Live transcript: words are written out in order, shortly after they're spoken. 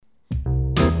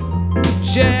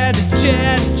Chad,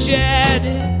 Chad, Chad.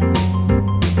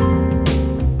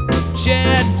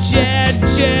 Chad, Chad,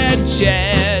 Chad,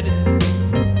 Chad.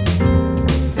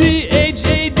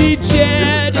 C-H-A-D,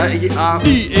 Chad.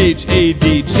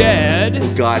 C-H-A-D, Chad.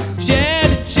 Oh, God.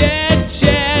 Chad, Chad,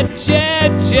 Chad,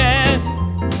 Chad, Chad.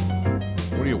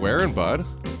 What are you wearing, bud?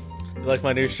 You like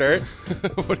my new shirt?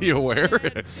 What are you wearing?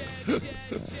 Check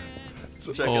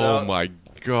it Oh out. my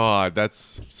god,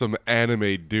 that's some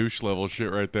anime douche level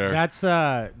shit right there. That's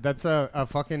a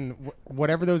fucking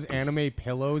whatever those anime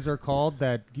pillows are called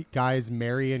that guys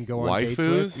marry and go on dates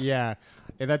with. Waifus? Yeah,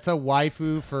 that's a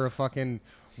waifu for a fucking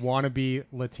wannabe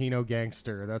Latino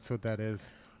gangster. That's what that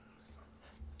is.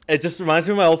 It just reminds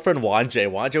me of my old friend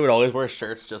Wanje. Wanje would always wear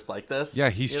shirts just like this. Yeah,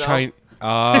 he's you know? Chinese.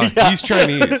 He's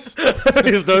Chinese.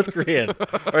 He's North Korean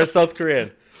or South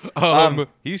Korean.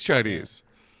 He's Chinese.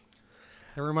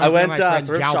 It reminds went, me of my friend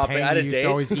thrift Zhao shopping. Peng I had a who used date. to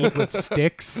always eat with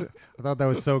sticks. I thought that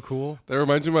was so cool. That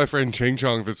reminds me of my friend Ching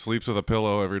Chong that sleeps with a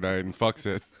pillow every night and fucks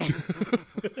it.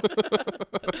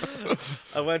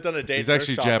 I went on a date. He's thrift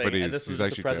actually shopping, Japanese. And this was He's just a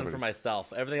actually present for Japanese.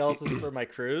 myself. Everything else was for my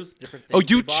cruise. Different things. Oh,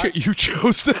 you we bought. you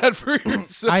chose that for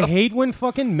yourself. I hate when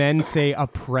fucking men say a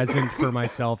present for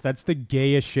myself. That's the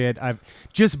gayest shit.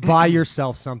 Just buy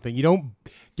yourself something. You don't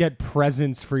get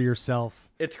presents for yourself.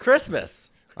 It's Christmas.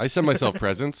 I send myself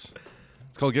presents.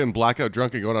 It's called getting blackout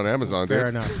drunk and going on Amazon, dude. Fair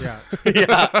enough.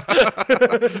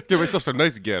 Yeah. Give myself some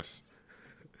nice gifts.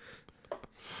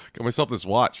 Got myself this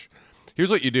watch. Here's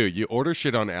what you do. You order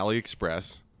shit on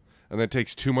AliExpress, and then it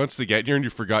takes 2 months to get here, and you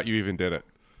forgot you even did it.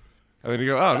 And then you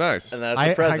go, oh, nice. And that's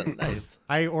a present. Nice.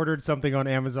 I ordered something on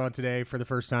Amazon today for the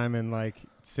first time in like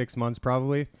 6 months,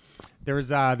 probably. There was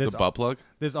this The butt plug?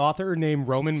 this author named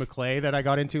Roman McClay that I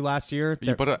got into last year.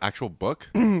 You bought an actual book?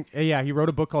 Yeah, he wrote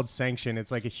a book called Sanction. It's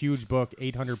like a huge book,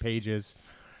 800 pages.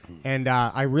 And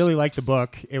I really liked the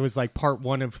book. It was like part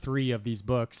 1 of 3 of these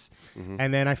books.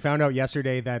 And then I found out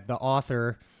yesterday that the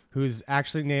author, whose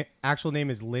actual name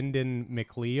is Lyndon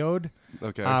McLeod,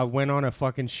 Okay. went on a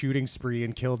fucking shooting spree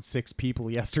and killed 6 people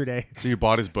yesterday. So you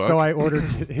bought his book? So I ordered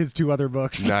his 2 other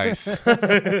books. Nice.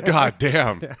 God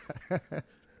damn.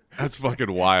 That's fucking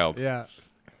wild. Yeah.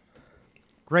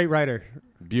 Great writer.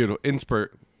 Beautiful.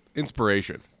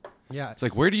 Inspiration. Yeah. It's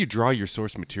like, where do you draw your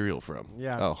source material from?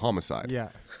 Yeah. Oh, homicide. Yeah.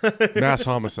 Mass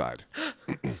homicide.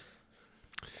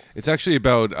 It's actually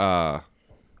about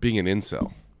being an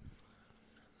incel.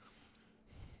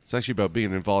 It's actually about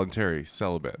being involuntary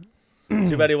celibate.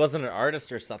 Too bad he wasn't an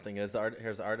artist or something. His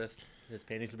artist. His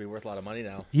paintings would be worth a lot of money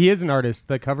now. He is an artist.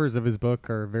 The covers of his book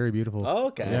are very beautiful. Oh,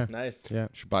 okay. Yeah. Nice. Yeah.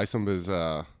 Should buy some of his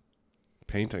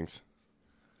paintings.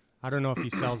 I don't know if he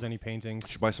sells any paintings.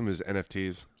 Should buy some of his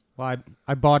NFTs. Well,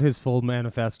 I bought his full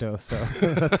manifesto, so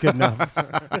that's good enough.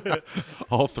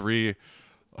 All three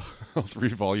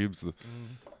volumes of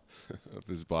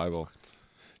his Bible.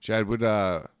 Chad, would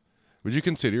you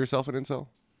consider yourself an incel?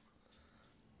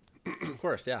 Of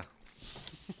course, yeah.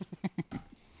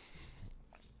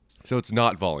 So it's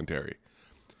not voluntary.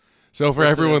 So for What's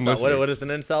an everyone incel? listening, What is an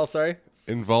incel? Sorry.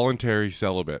 involuntary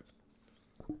celibate.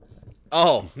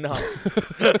 Oh no.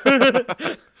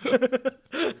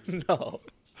 No.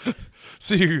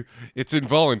 See, it's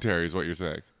involuntary is what you're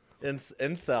saying.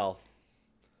 Incel.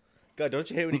 God, don't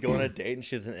you hate when you go on a date and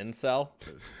she's an incel?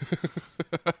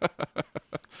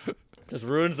 Just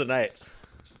ruins the night.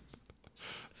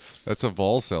 That's a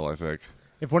volcel, I think.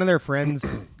 If one of their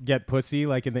friends get pussy,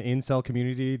 like in the incel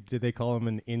community, did they call him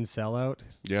an incel out?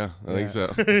 Yeah, I think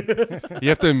so. You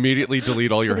have to immediately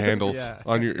delete all your handles Yeah.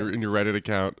 on in your Reddit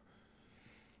account.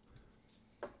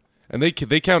 And they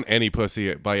count any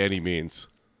pussy by any means,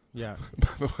 Yeah. by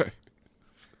the way.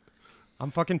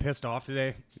 I'm fucking pissed off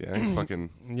today. Yeah, you fucking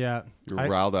Yeah. you're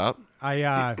riled up.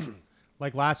 I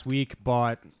like last week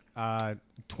bought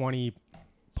 20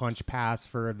 punch pass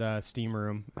for the steam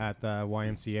room at the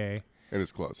YMCA. And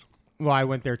it's closed. Well, I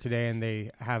went there today and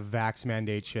they have vax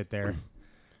mandate shit there.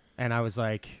 And I was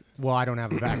like, well, I don't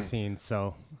have a vaccine,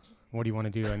 so what do you want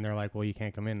to do? And they're like, well, you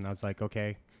can't come in. And I was like,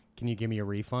 okay, can you give me a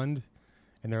refund?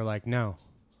 And they're like, no.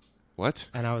 What?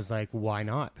 And I was like, why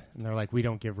not? And they're like, we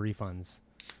don't give refunds.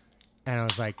 And I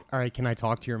was like, all right, can I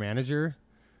talk to your manager?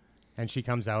 And she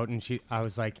comes out and I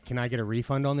was like, can I get a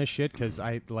refund on this shit? Because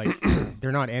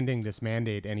they're not ending this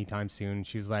mandate anytime soon.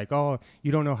 She was like, oh,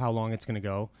 you don't know how long it's going to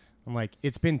go. I'm like,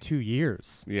 it's been 2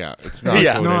 years. Yeah, it's not.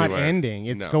 Yeah. It's going not anywhere. ending.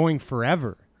 It's No. going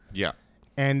forever. Yeah.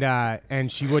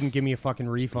 And she wouldn't give me a fucking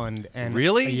refund. And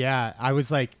Really? Yeah. I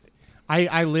was like,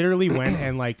 I literally went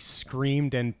and like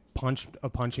screamed and punched a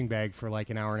punching bag for like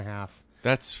an hour and a half.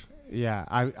 That's Yeah,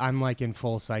 I'm like in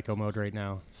full psycho mode right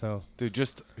now. So dude.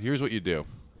 Just here's what you do.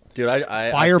 Dude,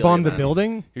 I Firebomb feel the you, man.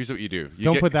 building? Here's what you do. You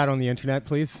Don't get- put that on the internet,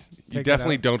 please. You Take that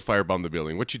definitely out. don't firebomb the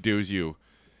building. What you do is you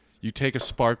take a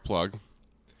spark plug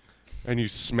and you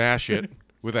smash it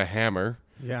with a hammer.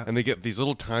 Yeah. And they get these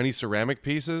little tiny ceramic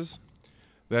pieces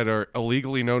that are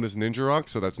illegally known as Ninja Rock,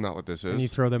 so that's not what this is. And you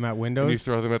throw them at And windows. you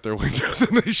throw them at their windows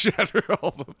and they shatter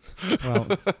all of them. Well,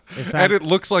 if that, And it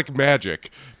looks like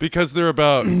magic because they're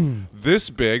about this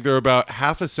big. They're about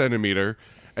half a centimeter,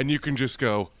 and you can just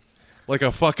go like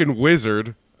a fucking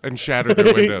wizard and shatter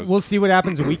their windows. we'll see what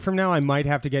happens a week from now. I might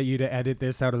have to get you to edit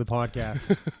this out of the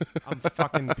podcast. I'm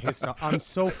fucking pissed off. I'm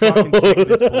so fucking sick of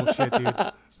this bullshit,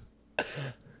 dude.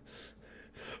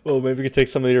 Well, maybe we could take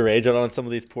some of your rage out on some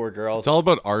of these poor girls. It's all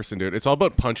about arson, dude. It's all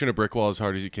about punching a brick wall as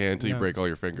hard as you can until you Yeah. break all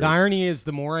your fingers. The irony is,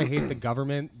 the more I hate the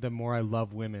government, the more I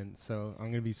love women. So I'm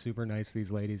gonna be super nice to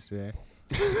these ladies today.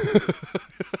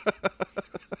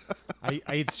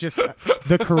 It's just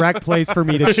the correct place for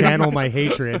me to channel my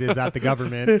hatred is at the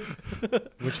government,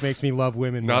 which makes me love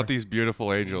women more. Not these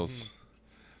beautiful angels,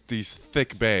 these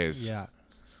thick bays. Yeah.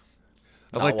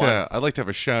 I'd like to have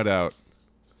a shout out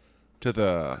to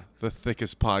the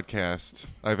thickest podcast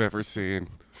I've ever seen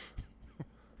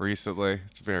recently.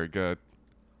 It's very good.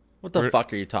 What the Her-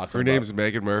 fuck are you talking Her about? name's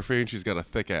Megan Murphy, and she's got a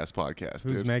thick ass podcast.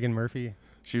 Who's dude. Megan Murphy?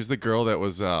 She was the girl that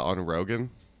was on Rogan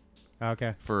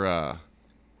Okay. for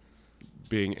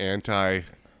being anti.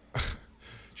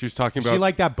 She was talking She about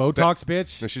like that Botox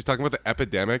bitch? No, she's talking about the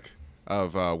epidemic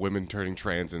of women turning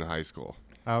trans in high school.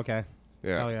 Oh, okay.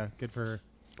 Yeah, Hell yeah. Good for her.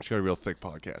 She's got a real thick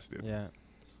podcast, dude. Yeah.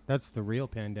 That's the real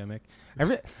pandemic.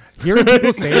 Hearing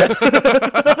people say that, the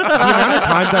amount of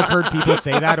times I've heard people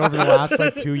say that over the last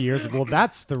 2 years, well,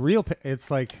 that's the real. It's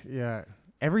like, yeah,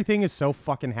 everything is so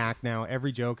fucking hacked now.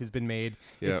 Every joke has been made.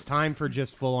 Yeah. It's time for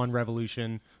just full on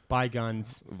revolution. Buy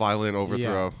guns. Violent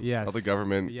overthrow yes. of the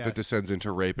government Yes. that descends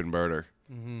into rape and murder.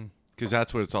 Because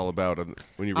that's what it's all about.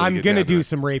 When you really I'm get gonna down to do it.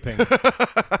 some raping.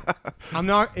 I'm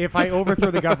not. If I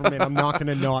overthrow the government, I'm not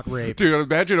gonna not rape. Dude,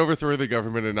 imagine overthrowing the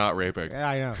government and not raping. Yeah,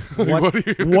 I know. What are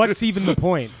you- What's even the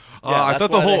point? Yeah, I that's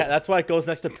thought the why whole. that's why it goes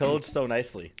next to pillage so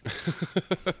nicely.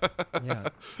 Yeah.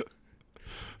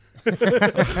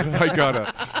 I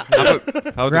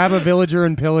gotta. How Grab a villager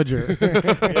and pillager.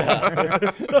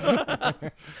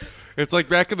 It's like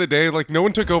back in the day, like no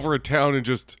one took over a town and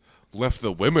just left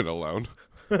the women alone.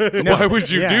 Why would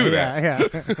you do that? Yeah.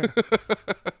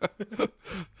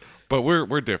 But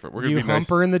we're different. We're gonna You be nice.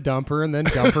 humper in the dumper and then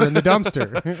dumper in the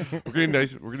dumpster. We're gonna be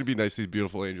nice. We're gonna be nice to these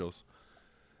beautiful angels.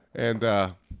 And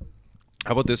how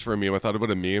about this for a meme? I thought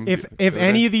about a meme. If the other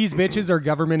any day. of these bitches are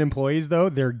government employees, though,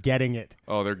 they're getting it.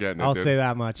 Oh, they're getting it. I'll dude. say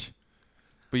that much.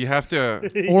 But you have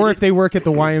to. Or if they work at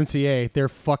the YMCA, they're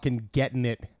fucking getting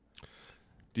it.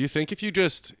 Do you think if you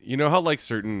just, you know how like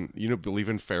certain, believe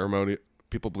in pheromone,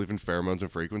 people believe in pheromones and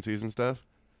frequencies and stuff?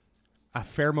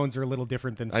 Pheromones are a little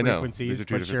different than I know. frequencies, These are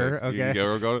two but different sure. things. You Okay. get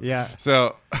where we're going? Yeah.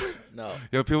 So, No.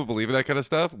 people believe in that kind of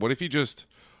stuff. What if you just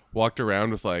walked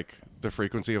around with like the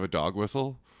frequency of a dog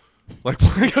whistle? Like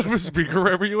playing out of a speaker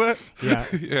wherever you went? Yeah.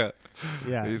 Yeah.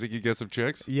 Yeah. You think you get some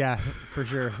chicks? Yeah, for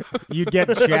sure. You'd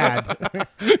get Chad.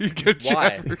 You get Why?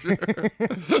 Chad for sure.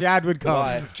 Chad would come.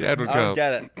 Why? Chad would I don't come.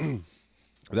 get it.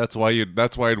 That's why it'd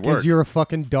work. Because you're a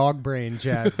fucking dog brain,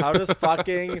 Chad. How does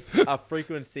fucking a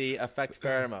frequency affect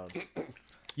pheromones?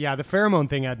 Yeah, the pheromone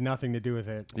thing had nothing to do with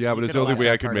it. Yeah, but You it's could the only let way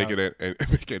that I could part make out.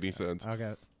 it make any sense.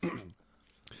 Okay.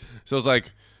 So it's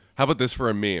like, how about this for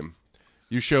a meme?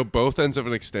 You show both ends of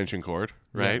an extension cord,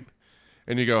 right?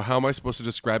 And you go, how am I supposed to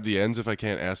describe the ends if I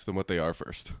can't ask them what they are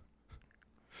first?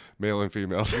 Male and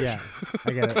female. Yeah,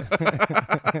 I get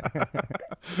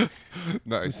it.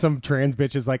 Nice. Some trans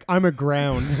bitch is like, I'm a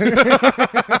ground.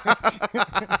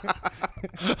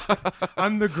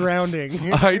 I'm the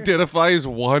grounding. Identify as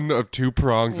one of two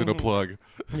prongs in a plug.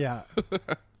 Yeah.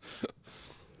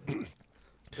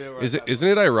 Isn't it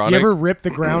You ironic? ever rip the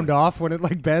ground off when it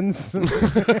like bends?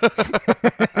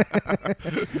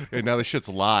 And now this shit's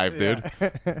live, dude.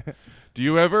 Do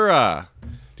you ever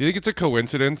do you think it's a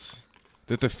coincidence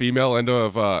that the female end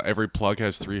of every plug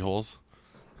has 3 holes?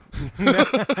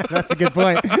 That's a good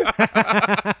point.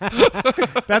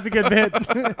 That's a good bit.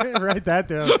 Write that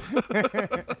down.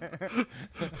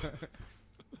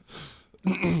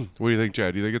 What do you think,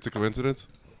 Chad? Do you think it's a coincidence?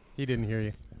 He didn't hear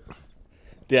you.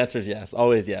 The answer is yes.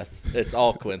 Always yes. It's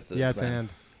all coincidence. Yes, man. and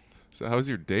So how's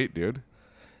your date, dude?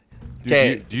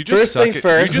 Okay. Do you just First suck things at-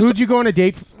 first. you just- who'd you go on a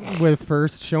date with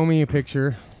first? Show me a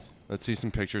picture. Let's see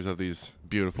some pictures of these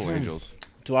beautiful angels.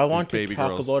 Do I want to baby talk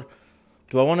girls. about?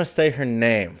 Do I want to say her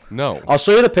name? No. I'll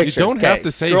show you the pictures. don't have Okay,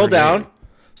 to say Scroll her down. name.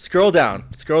 Scroll down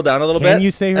a little Can bit. you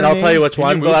say her and I'll tell name? you which Can you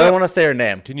one, move but I that? don't want to say her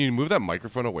name Can you move that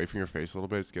microphone away from your face a little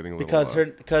bit? It's getting a little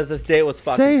because this date was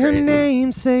fucking Say her crazy.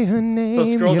 name, say her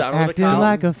name. scroll you down a little bit, acted Kyle.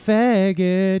 like a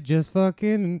faggot. Just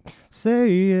fucking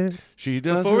say it. She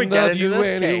Before we doesn't get love into you this,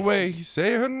 okay. anyway.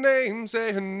 Say her name,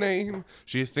 say her name.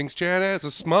 She thinks Chad has a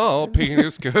small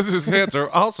penis because his hands are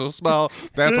also small.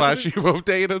 That's why she won't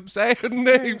date him. Say her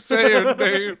name, say her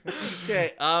name.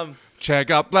 Okay, Chad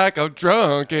got blackout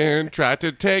drunk and tried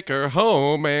to take her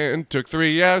home and took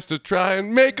 3 hours to try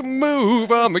and make a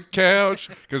move on the couch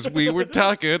because we were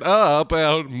talking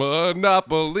about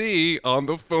Monopoly on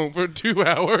the phone for 2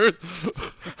 hours.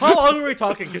 how long were we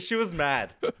talking? Because she was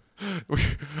mad.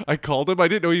 I called him. I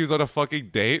didn't know he was on a fucking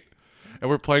date, and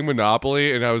we're playing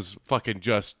Monopoly, and I was fucking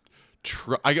just.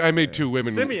 I made 2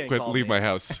 women Simeon quit called leave me. my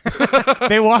house.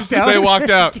 They walked out. They walked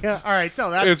out. Yeah, all right, tell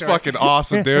that It's story. fucking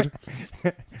awesome, dude.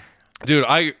 Dude,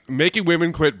 making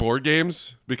women quit board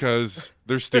games because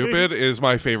they're stupid is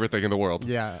my favorite thing in the world.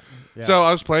 Yeah. So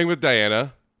I was playing with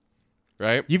Diana,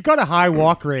 right? You've got a high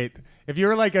walk rate. If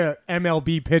you're like a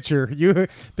MLB pitcher,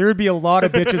 there would be a lot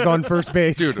of bitches on first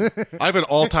base. Dude, I have an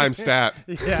all-time stat.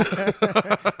 Yeah.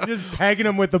 Just pegging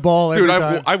them with the ball every Dude,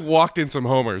 time. I've walked in some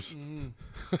homers.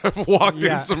 I've walked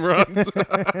Yeah. in some runs.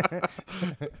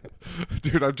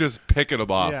 Dude, I'm just picking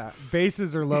them off. Yeah,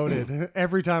 bases are loaded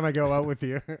every time I go out with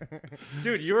you.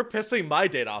 Dude, you were pissing my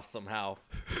date off somehow.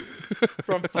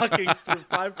 From fucking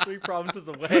 3 provinces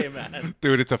away, man.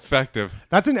 Dude, it's effective.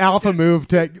 That's an alpha move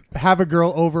to have a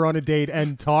girl over on a date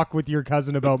and talk with your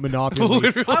cousin about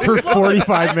Monopoly for I was loving it.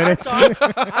 45 minutes.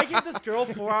 I give this girl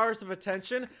 4 hours of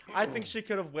attention. I think she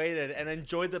could have waited and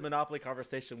enjoyed the Monopoly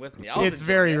conversation with me. It's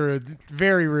very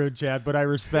rude, Chad, but I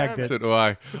respect Damn it. So do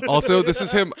I. Also, this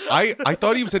is him. I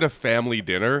thought he was at a family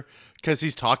dinner because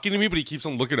he's talking to me, but he keeps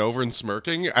on looking over and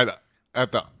smirking at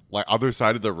the other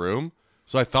side of the room.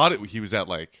 So I thought he was at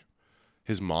like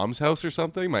his mom's house or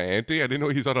something. My auntie. I didn't know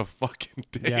he was on a fucking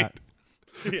date. Yeah.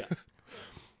 Yeah.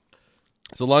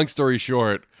 So long story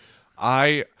short,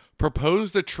 I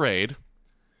proposed a trade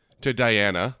to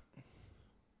Diana.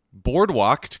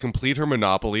 Boardwalk to complete her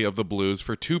Monopoly of the Blues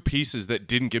for 2 pieces that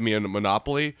didn't give me a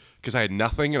Monopoly because I had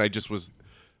nothing and I just was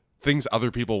things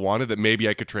other people wanted that maybe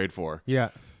I could trade for. Yeah.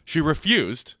 She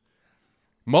refused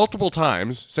multiple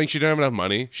times, saying she didn't have enough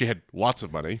money. She had lots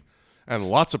of money and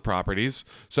lots of properties.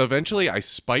 So eventually I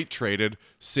spite traded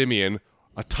Simeon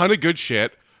a ton of good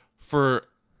shit for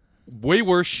way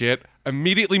worse shit,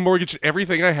 immediately mortgaged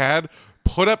everything I had,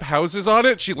 put up houses on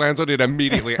it. She lands on it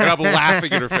immediately, and I'm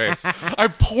laughing in her face.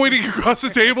 I'm pointing across the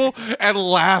table and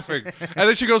laughing. And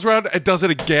then she goes around and does it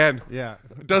again. Yeah.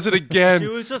 Does it again. She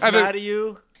was just And then- mad at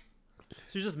you.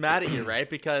 She was just mad at you, right?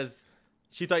 Because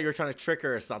she thought you were trying to trick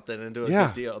her or something and do a Yeah,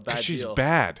 good deal, a bad she's deal.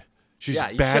 bad. She's Yeah,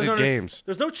 you bad should've at done it- games.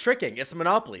 There's no tricking. It's a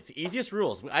monopoly. It's the easiest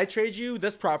rules. I trade you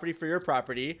this property for your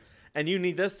property, and you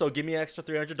need this, so give me an extra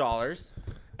 $300,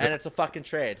 and it's a fucking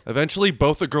trade. Eventually,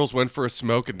 both the girls went for a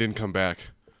smoke and didn't come back.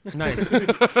 Nice.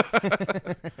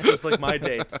 Just like my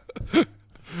date.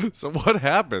 So what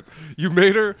happened? You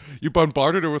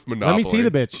bombarded her with Monopoly. Let me see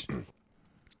the bitch.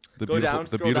 The Go beautiful, down, the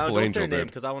scroll beautiful down. Don't say angel her name did.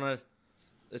 because I want to.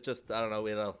 It's just I don't know.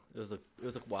 It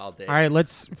was a wild date. All right,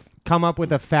 let's come up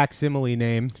with a facsimile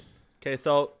name. Okay,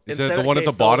 so Is that instead the one at okay,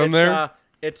 the so bottom it's, there?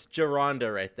 It's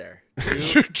Geronda right there.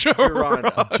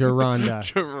 Geronda. Geronda. Geronda.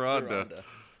 Geronda.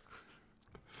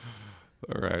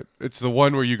 All right. It's the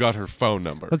one where you got her phone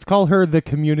number. Let's call her the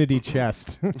community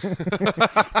chest.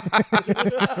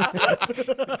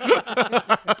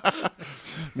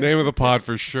 Name of the pod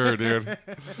for sure, dude.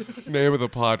 Name of the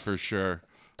pod for sure.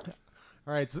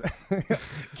 All right. So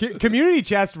community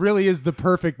chest really is the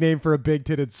perfect name for a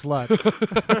big-titted slut.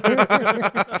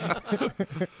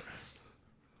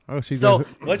 Oh, she's So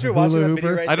a what you're watching hula that video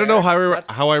hooper? right I don't there, know that's-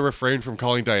 how I refrained from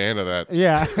calling Diana that.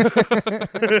 Yeah.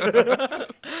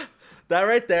 That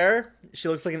right there, she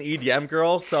looks like an EDM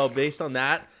girl. So based on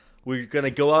that, we're gonna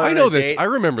go out. I on know a this. date. I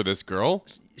remember this girl.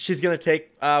 She's gonna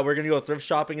take. We're gonna go thrift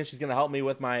shopping, and she's gonna help me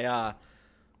with my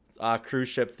cruise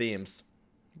ship themes.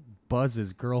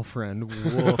 Buzz's girlfriend.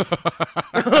 Woof.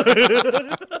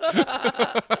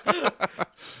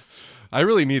 I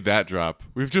really need that drop.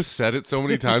 We've just said it so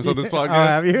many times on this podcast. Oh,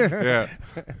 have you? Yeah.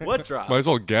 What drop? Might as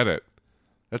well get it.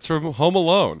 That's from Home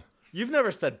Alone. You've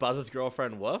never said Buzz's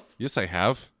girlfriend woof? Yes, I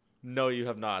have. No, you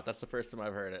have not. That's the first time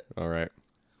I've heard it. All right.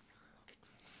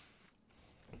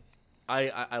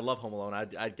 I love Home Alone.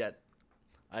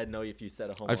 I'd know if you said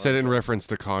a Home Alone. I've said it in joke. reference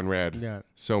to Conrad Yeah.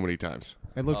 so many times.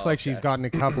 It looks Oh, like she's okay. gotten a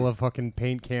couple of fucking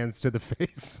paint cans to the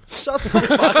face. Shut the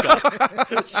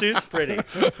fuck up. She's pretty.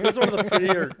 She's one of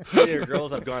the prettier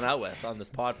girls I've gone out with on this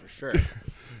pod for sure.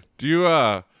 Do you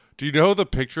Do you know the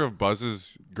picture of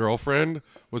Buzz's girlfriend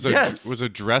was Yes. a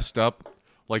dressed up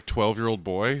like 12-year-old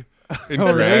boy in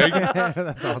Oh, really? drag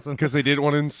That's awesome. because they didn't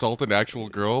want to insult an actual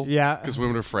girl. Yeah. Because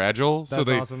women are fragile. That's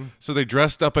awesome. So they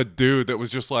dressed up a dude that was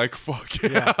just like, fuck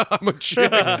yeah, I'm a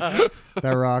chick. That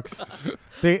rocks.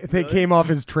 They came off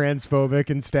as transphobic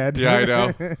instead. Yeah, I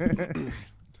know.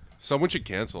 Someone should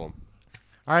cancel him.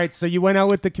 All right, so you went out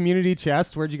with the community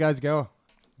chest. Where'd you guys go?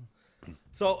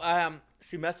 So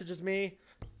she messages me.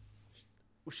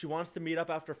 She wants to meet up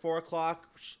after 4 o'clock.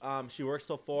 She works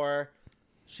till 4.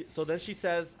 So then she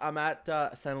says, I'm at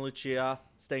Santa Lucia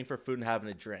staying for food and having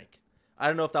a drink. I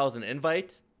don't know if that was an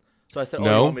invite. So I said, oh,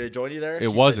 No. you want me to join you there? She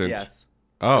said wasn't. yes.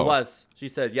 Oh. It was. She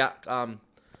said, yeah.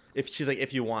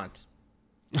 If you want.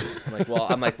 I'm like,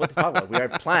 what are you talking about? We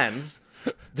have plans.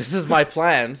 This is my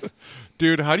plans.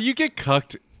 Dude, how do you get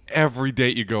cucked every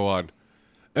date you go on?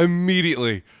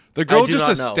 Immediately. The girl do just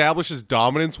not know. establishes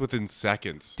dominance within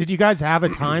seconds. Did you guys have a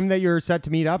time that you're set to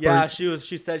meet up? Yeah, or-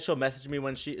 she said she'll message me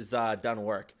when she is done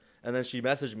work. And then she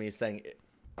messaged me saying,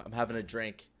 I'm having a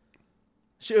drink.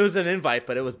 It was an invite,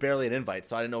 but it was barely an invite,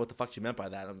 so I didn't know what the fuck she meant by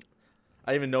that. I didn't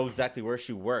even know exactly where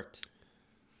she worked.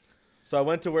 So I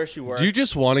went to where she worked Do you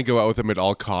just want to go out with him at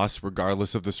all costs,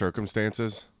 regardless of the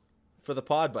circumstances? for the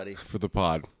pod, buddy. For the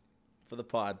pod. For the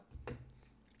pod.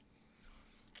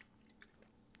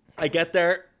 I get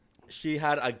there. She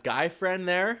had a guy friend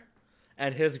there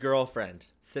and his girlfriend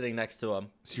sitting next to him.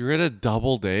 So you're at a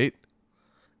double date?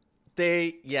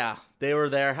 They were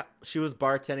there. She was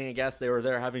bartending, I guess. They were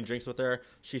there having drinks with her.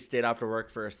 She stayed after work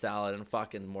for a salad and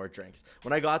fucking more drinks.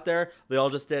 When I got there,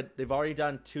 they've already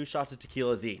done 2 shots of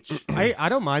tequilas each. I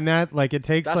don't mind that. Like, it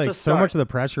takes That's like the so start. much of the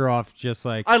pressure off. Just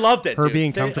like I loved it, her dude.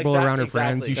 being Same- comfortable exactly- around her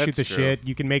friends. You exactly. shoot the That's true. shit.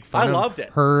 You can make fun I of loved it.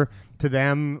 her to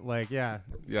them. Like, yeah.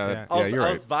 Yeah. I was, you're I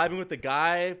right. was vibing with the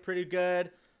guy pretty good.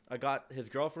 I got his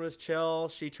girlfriend was chill.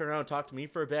 She turned around and talked to me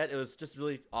for a bit. It was just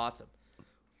really awesome.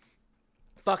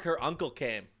 Fuck, her uncle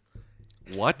came.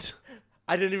 What?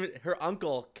 Her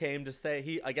uncle came to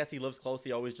say I guess he lives close.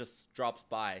 He always just drops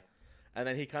by. And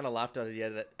then he kind of left on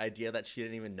the idea that she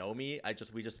didn't even know me.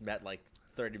 We just met like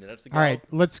 30 minutes ago. All right,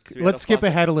 let's So we had a skip fucking-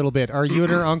 ahead a little bit. Are you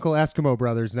and her uncle Eskimo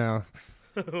brothers now?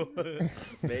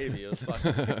 Maybe. It was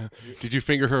fucking Did you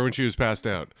finger her when she was passed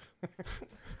out?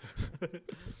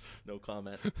 no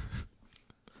comment.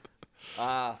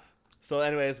 So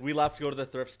anyways, we left to go to the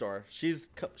thrift store. She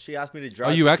asked me to drive.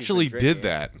 Oh, you but she's been actually drinking. did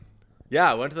that.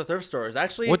 Yeah, I went to the thrift store. It's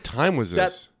actually What time was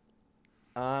this?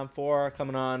 for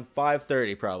coming on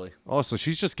 5:30 probably. Oh, so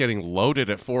she's just getting loaded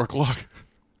at 4 o'clock.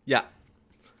 Yeah.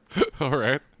 All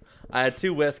right. I had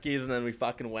 2 whiskeys and then we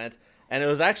fucking went. And it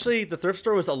was actually, the thrift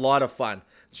store was a lot of fun.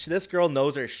 This girl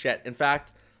knows her shit. In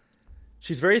fact,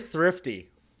 she's very thrifty.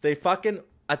 At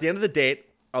the end of the date,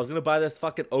 I was going to buy this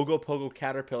fucking Ogopogo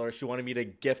caterpillar she wanted me to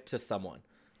gift to someone.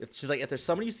 She's like, if there's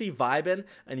somebody you see vibing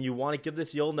and you want to give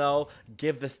this, you'll know,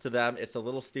 give this to them. It's a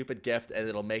little stupid gift and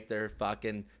it'll make their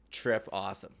fucking trip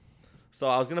awesome. So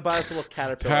I was going to buy this little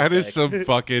caterpillar. That is thing. some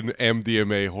fucking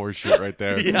MDMA horseshit right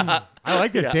there. Yeah. I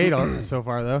like this Yeah. date so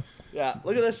far, though. Yeah.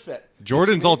 Look at this shit.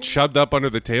 Jordan's all chubbed up under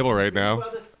the table right now.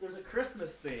 Well, there's a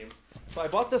Christmas theme. So I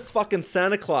bought this fucking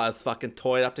Santa Claus fucking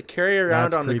toy I have to carry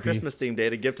around That's on the creepy. Christmas theme day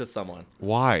to give to someone.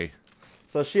 Why?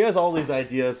 So she has all these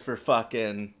ideas for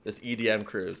fucking this EDM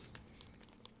cruise.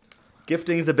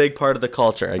 Gifting's a big part of the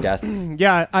culture, I guess.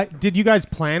 Yeah, did you guys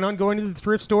plan on going to the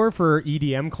thrift store for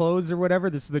EDM clothes or whatever?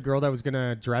 This is the girl that was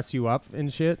gonna dress you up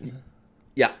and shit.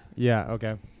 Yeah. Yeah.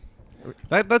 Okay.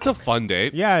 That's a fun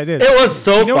date. Yeah, it is. It was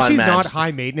so You know fun, she's man. not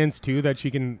high maintenance too. That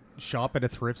she can shop at a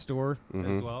thrift store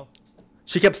as well.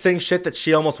 She kept saying shit that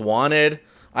she almost wanted.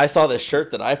 I saw this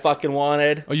shirt that I fucking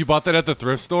wanted. Oh, you bought that at the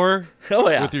thrift store Oh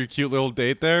yeah. with your cute little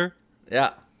date there?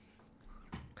 Yeah.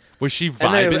 Was she And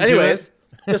vibing then, to anyways, it?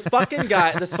 this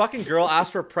fucking girl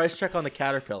asked for a price check on the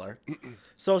Caterpillar.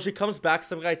 So she comes back,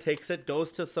 some guy takes it,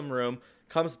 goes to some room,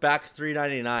 comes back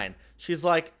 $3.99. She's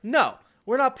like, no,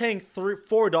 we're not paying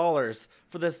 $4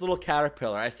 for this little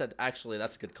Caterpillar. I said, actually,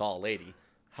 that's a good call, lady.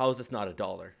 How is this not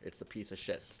 $1? It's a piece of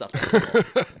shit stuff.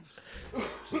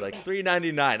 She's like,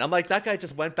 $3.99. I'm like, that guy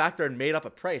just went back there and made up a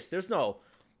price. There's no,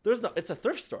 it's a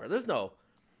thrift store. There's no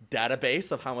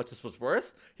database of how much this was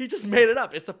worth. He just made it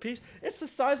up. It's a piece. It's the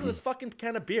size of this fucking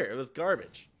can of beer. It was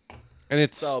garbage. And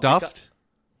it's So, stuffed?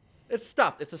 It's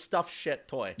stuffed. It's a stuffed shit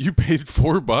toy. You paid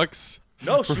 $4?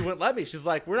 No, she wouldn't let me. She's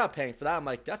like, we're not paying for that. I'm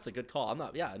like, that's a good call. I'm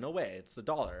not. Yeah, no way. It's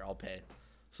 $1. I'll pay.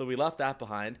 So we left that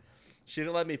behind. She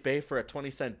didn't let me pay for a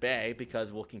 20-cent bag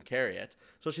because we can carry it.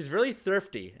 So she's really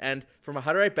thrifty. And from a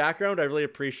Hutterite background, I really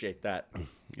appreciate that.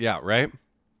 Yeah, right?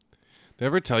 They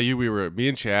ever tell you me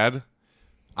and Chad,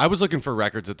 I was looking for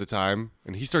records at the time,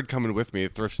 and he started coming with me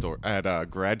at thrift store at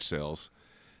garage sales,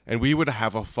 and we would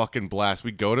have a fucking blast.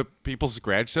 We'd go to people's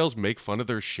garage sales, make fun of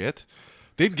their shit.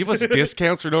 They'd give us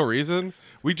discounts for no reason.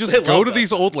 We'd just They go love to that.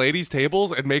 these old ladies'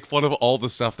 tables and make fun of all the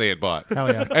stuff they had bought.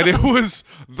 Hell yeah. And it was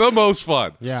the most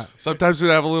fun. Yeah. Sometimes we'd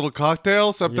have a little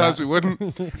cocktail. Sometimes Yeah. we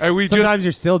wouldn't. And we Sometimes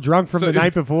you're still drunk from the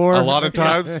night before. A lot of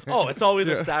times. Oh, it's always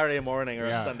a Saturday morning or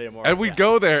Yeah. a Sunday morning. And we'd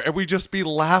go there and we'd just be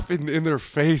laughing in their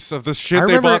face of the shit I they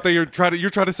remember- bought that you're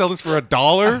trying to sell this for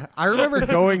 $1. I remember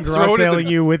going Throw garage it in sailing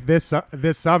the- you with this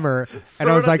summer, and Throw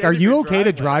I it was at like, the "Are end of you your okay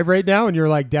to driveway. drive right now?" And you're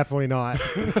like, "Definitely not."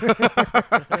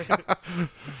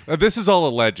 This is all a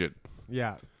legend.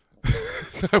 Yeah,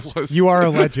 That was you are a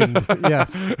legend.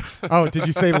 Yes. Oh, did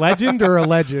you say legend or a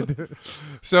legend?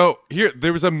 So here,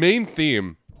 there was a main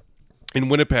theme in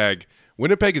Winnipeg.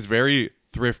 Winnipeg is very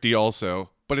thrifty, also,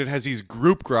 but it has these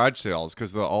group garage sales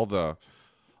because all the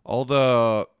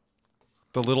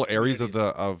little areas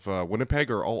of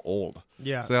Winnipeg are all old.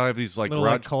 Yeah. So they all have these like Little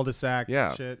garage, like cul-de-sac.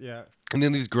 Yeah. Shit. Yeah. and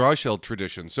then these garage sale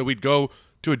traditions. So we'd go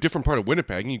to a different part of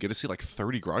Winnipeg, and you get to see like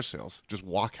 30 garage sales. Just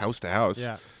walk house to house.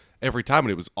 Yeah. Every time,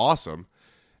 and it was awesome.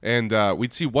 And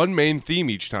we'd see one main theme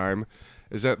each time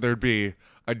is that there'd be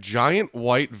a giant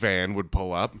white van would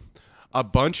pull up, a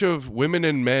bunch of women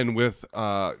and men with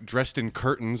dressed in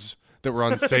curtains that were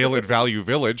on sale at Value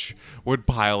Village would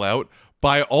pile out,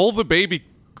 buy all the baby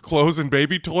clothes and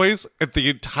baby toys at the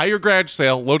entire garage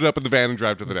sale, load it up in the van, and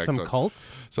drive to the next Some one. cult.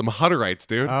 Some Hutterites,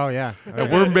 dude. Oh yeah.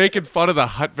 And we're making fun of the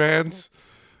Hut vans.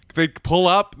 They'd pull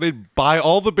up, they'd buy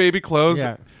all the baby clothes,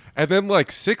 Yeah. and then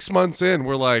like 6 months in,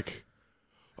 we're like,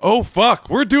 oh fuck,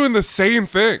 we're doing the same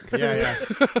thing. Yeah,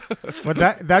 yeah. But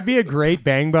that'd be a great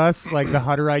bang bus, like the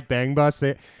Hutterite bang bus.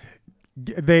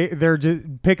 They're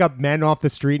just pick up men off the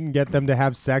street and get them to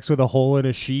have sex with a hole in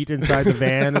a sheet inside the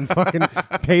van and fucking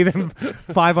pay them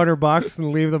 $500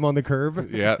 and leave them on the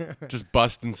curb. Yeah, just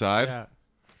bust inside. Yeah.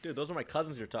 Dude, those are my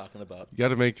cousins you're talking about. You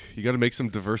gotta make some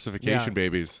diversification, Yeah.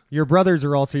 babies. Your brothers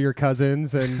are also your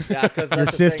cousins, and Yeah, because your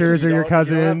sisters are your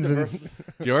cousins, and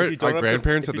Our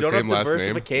grandparents had the same last name when they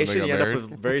diversification, got you end up married.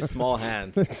 with very small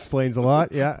hands. explains a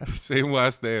lot. Yeah, Same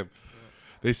last name.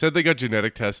 They said they got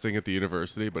genetic testing at the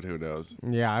university, but who knows?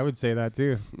 yeah, I would say that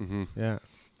too. Yeah,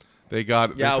 They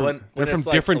got Yeah, they're when from, they're from it's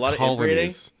like different a lot of inbreeding.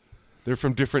 colonies. They're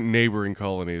from different neighboring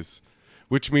colonies,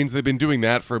 which means they've been doing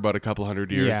that for about a couple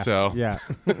hundred years. yeah, So yeah.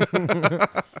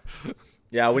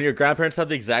 Yeah, when your grandparents have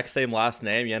the exact same last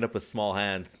name, you end up with small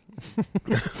hands.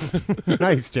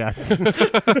 Nice, Jack.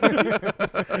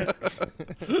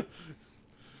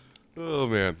 oh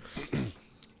man.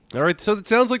 All right, so it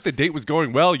sounds like the date was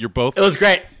going well. You're both It was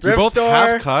great. you're Thrift both store.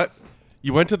 half cut.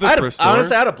 You went to the thrift store.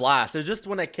 Honestly, I had a blast. It was just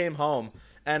when I came home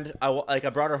and I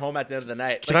brought her home at the end of the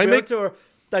night. Can like, I we make- went to her,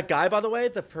 that guy, by the way,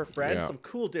 her friend, Yeah. some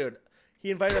cool dude.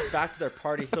 He invited us back to their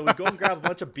party, so we go and grab a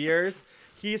bunch of beers.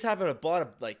 He's having a lot of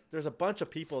there's a bunch of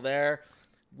people there.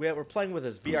 We're playing with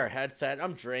his VR headset.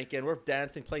 I'm drinking. We're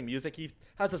dancing, playing music. He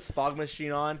has his fog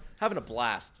machine on, having a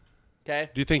blast. Okay.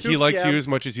 Do you think 2 he likes PM, you as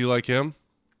much as you like him?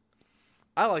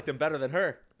 I liked him better than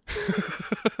her.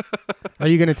 Are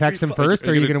you gonna text him first,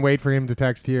 or are you gonna- gonna wait for him to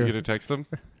text you? You gonna text him?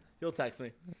 He'll text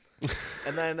me.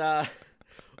 And then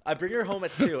I bring her home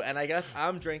at 2, and I guess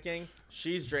I'm drinking,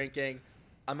 she's drinking.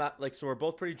 I'm not so we're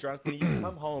both pretty drunk. When you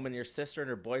come home and your sister and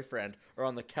her boyfriend are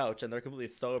on the couch and they're completely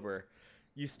sober,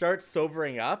 you start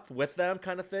sobering up with them,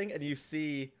 kind of thing, and you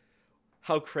see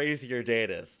how crazy your date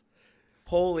is.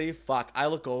 Holy fuck. I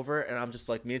look over and I'm just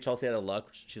like, me and Chelsea had a look.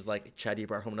 She's like, Chad, you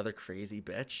brought home another crazy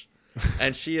bitch.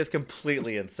 And she is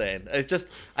completely insane. I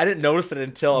didn't notice it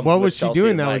until I'm What with was she Chelsea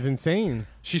doing? and That Mike. was insane.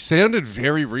 She sounded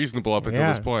very reasonable up until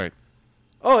Yeah. this point.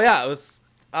 Oh yeah, it was.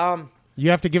 You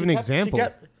have to give an She example.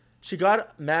 She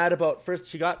got mad about first.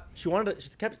 She got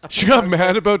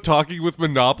mad about talking with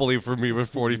Monopoly for me for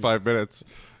 45 minutes.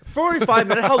 45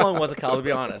 minutes. How long was it, Kyle? To be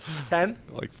honest, 10.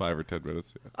 Like 5 or 10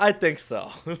 minutes. Yeah. I think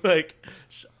so.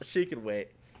 She could wait.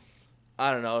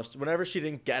 I don't know. Whenever she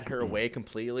didn't get her way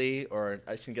completely, or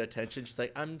I shouldn't get attention, she's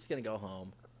like, "I'm just gonna go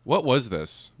home." What was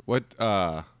this? What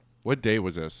day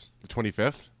was this? The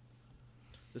 25th?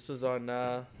 This was on.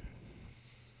 I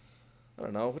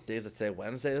don't know what day is it today.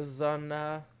 Wednesday. This is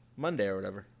on Monday or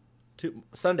whatever.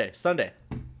 Sunday.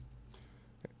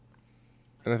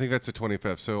 And I think that's the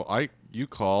 25th. So you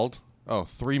called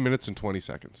 3 minutes and 20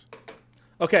 seconds.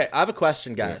 Okay, I have a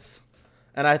question, guys.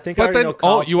 And I think I But already then know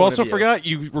Kyle's you point also of view. forgot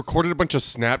you recorded a bunch of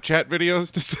Snapchat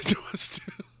videos to send to us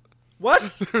too. What?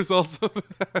 There's also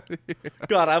that.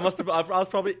 God, I was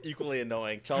probably equally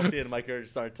annoying. Chelsea and Mike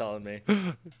started telling me.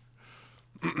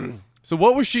 So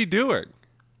what was she doing?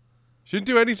 She didn't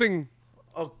do anything.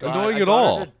 Oh God, Annoying I at got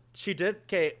her all. She did.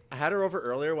 Okay, I had her over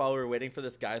earlier while we were waiting for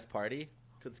this guy's party.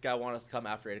 Because this guy wanted us to come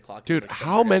after 8 o'clock. Dude,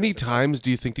 how many times do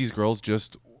you think these girls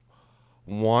just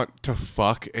want to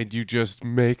fuck and you just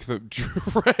make them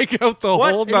drag out the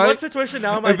whole In night? what situation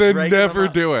now am I and then dragging never them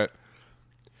up? do it?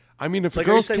 I mean, if Like, a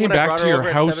are you girl saying came when I back brought to her your over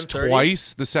at house 7:30?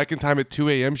 twice, the second time at 2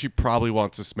 a.m., she probably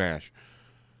wants to smash.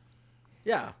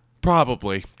 Yeah.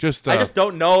 Probably. Just I just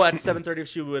don't know at 7:30 if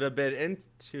she would have been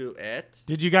into it.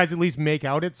 Did you guys at least make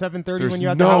out at 7:30 there's when you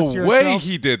had the house to no way yourself?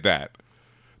 he did that.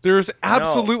 There's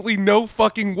absolutely no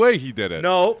fucking way he did it.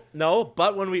 No.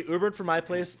 But when we Ubered from my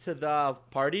place to the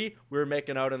party, we were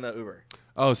making out in the Uber.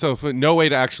 Oh, so no way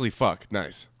to actually fuck.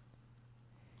 Nice.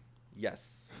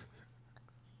 Yes.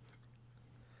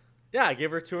 Yeah, I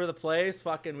gave her a tour of the place.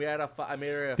 Fucking, we had I made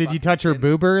her. Did you touch her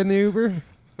boober in the Uber?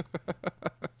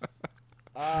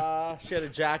 She had a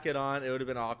jacket on. It would have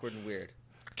been awkward and weird.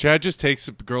 Chad just takes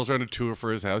girls around a tour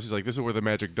for his house. He's like, this is where the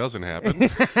magic doesn't happen.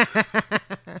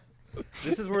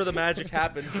 This is where the magic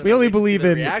happens. We only believe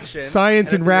in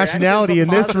science and rationality in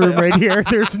this room right here.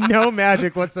 There's no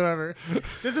magic whatsoever.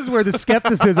 This is where the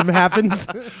skepticism happens.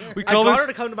 We I call got her this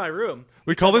to come to my room.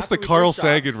 we call this after the we Carl first shot-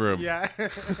 Sagan room. Yeah.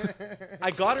 I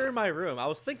got her in my room. I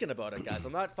was thinking about it, guys.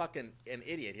 I'm not fucking an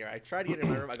idiot here. I tried to get her in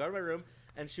my room. I got her in my room,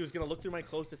 and she was going to look through my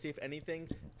clothes to see if anything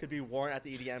could be worn at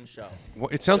the EDM show. Well,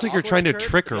 it sounds The like you're Aqua trying to shirt-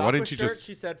 trick her. the Why Aqua didn't you shirt, just...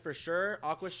 She said for sure,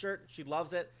 Aqua shirt. She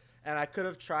loves it. And I could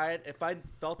have tried. If I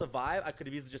felt a vibe, I could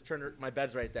have easily just turned my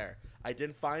bed's right there. I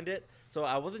didn't find it. So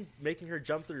I wasn't making her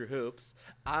jump through hoops.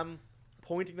 I'm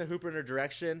pointing the hooper in her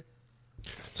direction.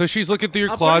 So she's looking through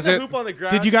your I'm putting the closet. hoop on the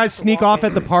ground. Did you She guys has to sneak walk off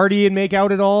at the in. party and make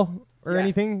out at all or Yes.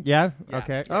 anything? Yeah? Yeah.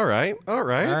 Okay. All right. All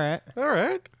right.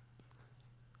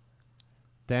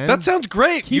 Then That sounds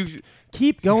great.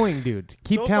 keep going, dude.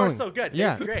 Keep So telling. far, so good.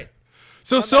 Yeah. It's great.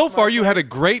 So Come back to far my you had a place.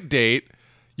 great date.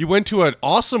 You went to an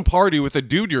awesome party with a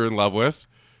dude you're in love with,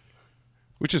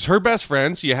 which is her best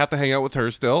friend, so you have to hang out with her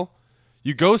still.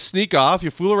 You go sneak off. You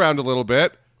fool around a little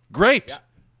bit. Great. Yeah.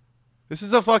 This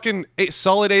is a fucking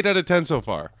solid 8 out of 10 so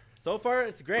far. So far,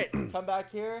 it's great. Come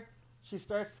back here. She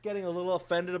starts getting a little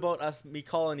offended about me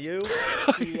calling you.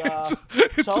 She,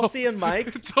 Chelsea and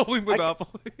Mike. It's only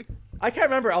Monopoly. I can't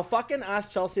remember. I'll fucking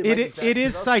ask Chelsea. And Mike It exactly,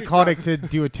 is 'cause I was pretty psychotic drunk. to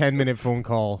do a 10-minute phone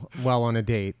call while on a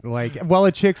date. Like, while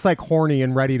a chick's like horny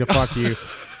and ready to fuck you.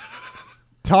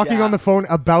 Talking Yeah. on the phone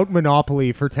about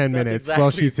Monopoly for 10 minutes while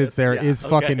exactly she sits this, there yeah, is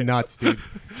okay. fucking nuts, dude.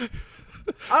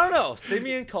 I don't know.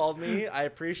 Simeon called me. I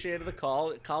appreciated the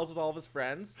call. It calls with all of his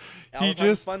friends. I He was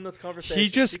having just- fun with the conversation. he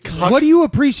just She can- cut- What do you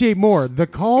appreciate more, the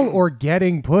call or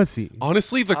getting pussy?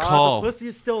 Honestly, the call. The pussy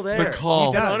is still there. The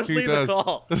call. And He honestly, does. the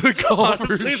call. The call for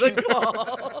Honestly, sure. the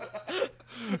call.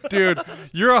 Dude,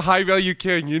 you're a high value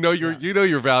king. You know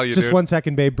your value, Just dude. 1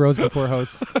 second, babe. Bros before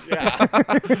hosts. Yeah.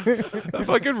 He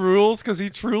fucking rules because he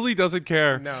truly doesn't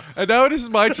care. No. And now in his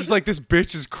mind, she's like, this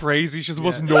bitch is crazy. She's the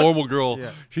most normal girl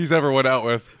Yeah. he's ever went out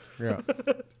with. Yeah.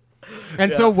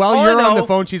 And so while All I you're on the know-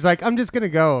 phone, she's like, I'm just going to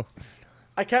go.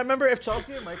 I can't remember if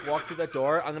Chelsea and Mike walked through that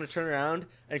door. I'm going to turn around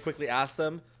and quickly ask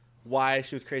them why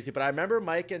she was crazy. But I remember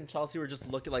Mike and Chelsea were just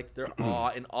looking like they're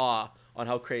in awe on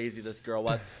how crazy this girl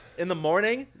was. In the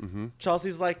morning,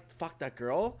 Chelsea's like, fuck that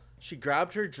girl. She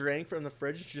grabbed her drink from the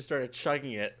fridge and she just started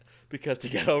chugging it because to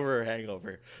get over her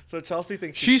hangover. So Chelsea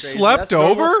thinks She she's crazy. slept That's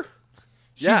normal. over?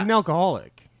 She's Yeah. an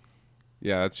alcoholic.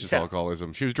 Yeah, that's just Yeah.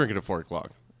 alcoholism. She was drinking at 4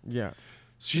 o'clock. Yeah.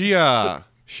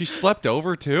 She slept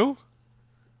over too?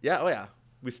 Yeah, oh yeah.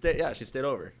 She stayed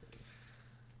over.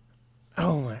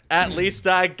 Oh, my. At least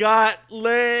I got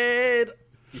laid.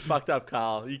 You fucked up,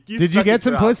 Kyle. Did you suck get at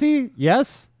some drugs. pussy?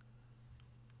 Yes?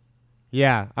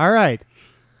 Yeah. All right.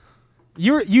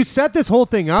 You set this whole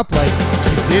thing up like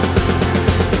you did.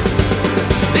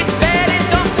 This bed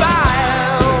is on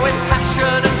fire with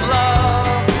passion and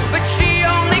love, but she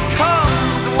only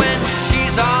comes when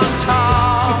she's on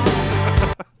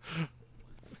top.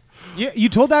 You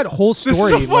told that whole story. This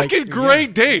is a like- fucking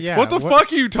great date. Yeah, what the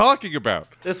fuck are you talking about?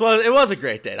 It was a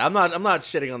great date. I'm not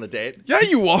shitting on the date. Yeah,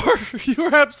 you are. You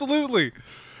are absolutely.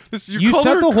 You called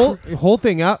set her the whole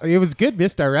thing up. It was good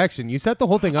misdirection. You set the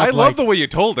whole thing up. I love the way you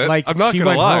told it. Like I'm not she gonna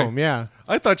went lie. home. Yeah.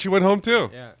 I thought she went home too.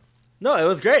 Yeah. No, it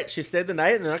was great. She stayed the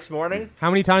night, and the next morning, How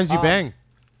many times you bang?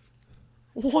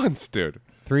 Once, dude.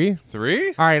 3? 3?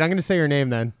 All right. I'm gonna say your name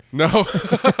then. No.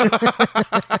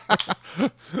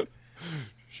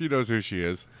 She knows who she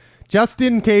is. Just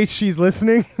in case she's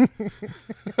listening.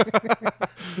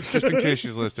 Just in case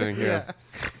she's listening. Yeah.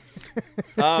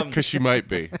 Because she might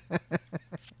be.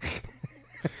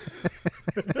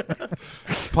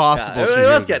 It's possible. it she was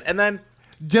hears good. this. And then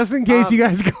Just in case you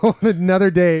guys go on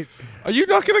another date. Are you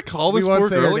not gonna call We this won't poor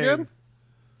say her girl name. again?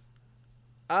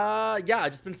 Yeah,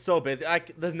 I've just been so busy.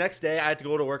 The next day I had to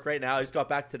go to work right now. I just got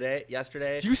back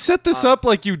yesterday. You set this up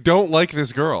like you don't like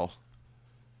this girl.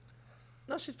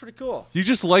 No, she's pretty cool. You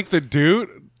just like the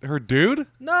dude, her dude?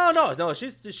 No.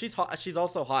 She's hot. She's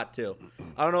also hot too.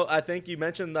 I don't know. I think you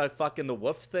mentioned the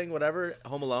wolf thing, whatever.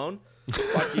 Home Alone.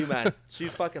 Fuck you, man.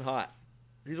 She's fucking hot.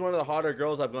 She's one of the hotter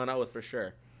girls I've gone out with for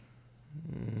sure.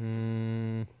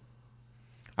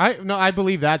 I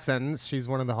believe that sentence. She's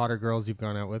one of the hotter girls you've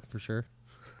gone out with for sure.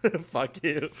 Fuck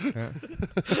you. Yeah.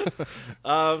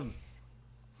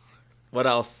 What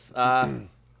else? I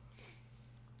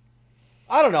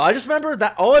don't know. I just remember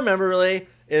that. All I remember really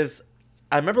is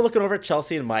I remember looking over at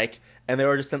Chelsea and Mike, and they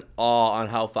were just in awe on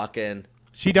how fucking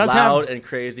She does loud have and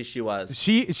crazy she was.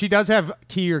 she does have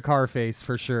key your car face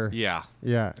for sure. Yeah.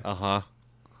 Yeah. Uh-huh.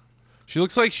 She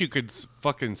looks like she could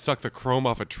fucking suck the chrome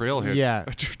off a trailhead. Yeah.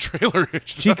 A trailer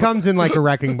hitch. She comes in like a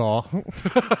wrecking ball.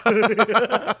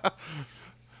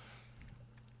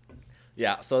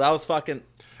 Yeah, so that was fucking.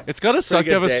 It's gotta suck to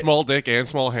good have a day. small dick and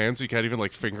small hands so you can't even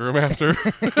like finger him after.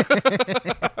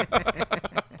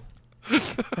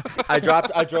 I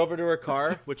drove her to her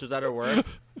car, which was at her work,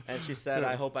 and she said,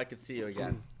 "I hope I could see you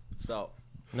again." So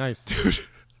Nice. Dude.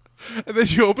 And then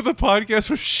you open the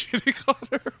podcast with shitting on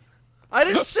her. I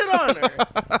didn't shit on her.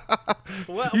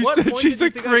 You What said point she's did a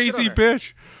you think I shit crazy on her?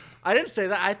 bitch. I didn't say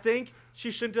that. I think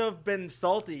she shouldn't have been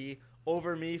salty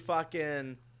over me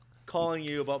fucking calling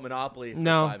you about Monopoly. For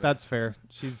No, 5 that's minutes. fair.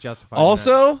 She's justified. in that.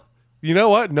 Also, you know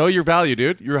what? Know your value,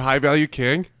 dude. You're a high value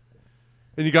king.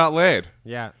 And you got laid.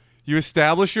 Yeah. You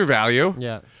established your value.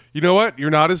 Yeah. You know what? You're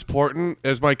not as important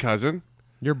as my cousin.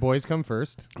 Your boys come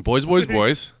first. Boys, boys,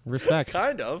 boys. Respect.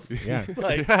 Kind of. Yeah.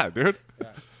 Like, Yeah, dude.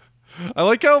 I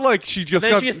like how like she just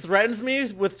then got. she threatens me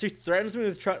with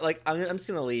like I'm just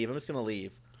gonna leave. I'm just gonna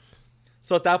leave.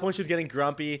 So at that point she was getting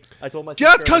grumpy. I told my Yeah,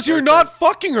 sister because and you're boyfriend, not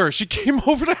fucking her. She came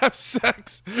over to have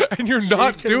sex, and you're she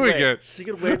not can doing wait. it. She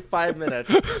could wait 5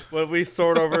 minutes when we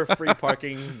sort over free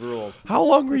parking rules. How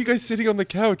long were you guys sitting on the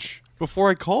couch before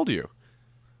I called you?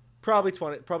 Probably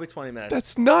 20 minutes.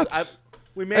 That's nuts.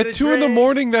 We made At a 2 in the drink.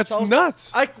 morning, that's Chelsea-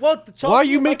 nuts. Chelsea Why are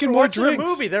you and Mike making were more watching drinks? A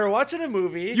movie. They were watching a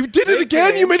movie. You did it They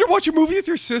again. came- You made her watch a movie with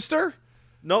your sister.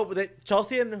 No,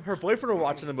 Chelsea and her boyfriend were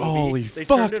watching the movie. Holy they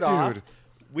fuck, turned it off.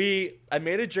 dude. I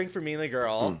made a drink for me and the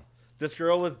girl. This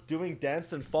girl was doing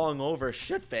dance and falling over,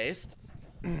 shit faced.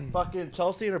 Fucking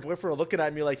Chelsea and her boyfriend were looking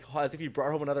at me like as if you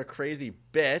brought home another crazy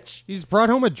bitch. You just brought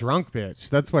home a drunk bitch.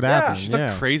 That's what happened. She's yeah.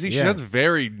 not crazy. She Yeah. sounds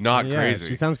very not Yeah, crazy.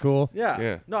 She sounds cool. Yeah.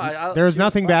 Yeah. No, There's she was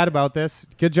nothing fine. bad about this.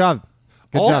 Good job.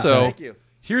 Good job, Also, Ty. Thank you.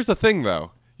 here's the thing, though.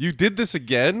 You did this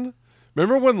again.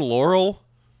 Remember when Laurel,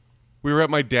 we were at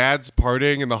my dad's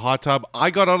partying in the hot tub? I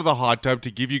got out of the hot tub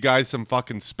to give you guys some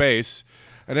fucking space,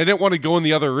 and I didn't want to go in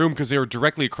the other room because they were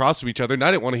directly across from each other, and I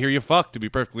didn't want to hear you fuck, to be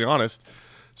perfectly honest.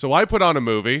 So I put on a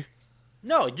movie.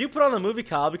 No, you put on the movie,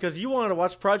 Kyle, because you wanted to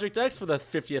watch Project X for the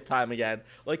 50th time again,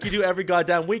 like you do every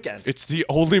goddamn weekend. It's the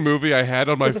only movie I had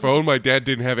on my phone. My dad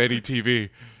didn't have any TV,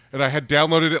 and I had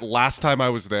downloaded it last time I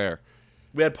was there.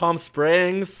 We had Palm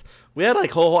Springs. We had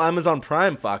like whole Amazon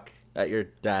Prime fuck at your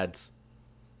dad's.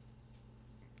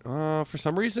 For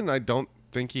some reason, I don't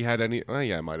think he had any. Oh,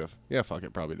 yeah, I might have. Yeah, fuck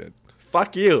it, probably did.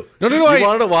 Fuck you. No, You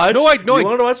wanted to watch? No, you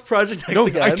wanted to watch Project X No,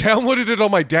 again? I downloaded it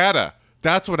on my data.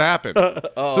 That's what happened. So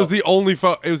it was the only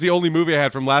it was the only movie I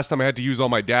had from last time I had to use all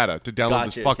my data to download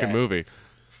Gotcha, this fucking okay. movie.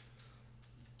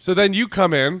 So then you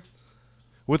come in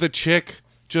with a chick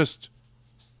just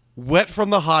wet from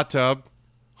the hot tub,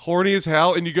 horny as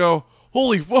hell, and you go,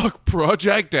 "Holy fuck,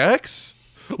 Project X?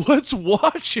 Let's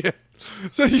watch it."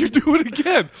 So you do it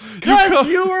again. Because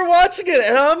you were watching it,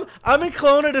 and I'm in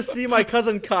Kelowna to see my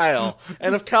cousin Kyle.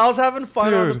 And if Kyle's having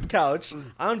fun on the Dude. couch,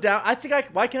 I'm down. I think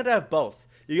why can't I have both?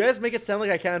 You guys make it sound like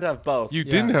I can't have both. You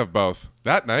didn't have both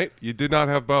that night. You did not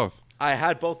have both. I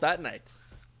had both that night.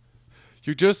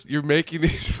 You're making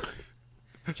these.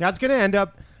 Chad's gonna end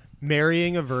up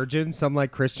marrying a virgin, some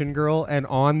like Christian girl, and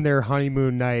on their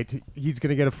honeymoon night, he's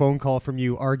gonna get a phone call from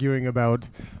you arguing about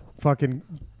fucking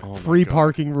free God.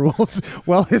 parking rules,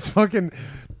 while his fucking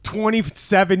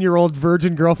 27-year-old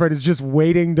virgin girlfriend is just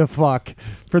waiting to fuck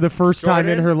for the first time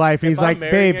in Jordan, her life, and if he's I'm like,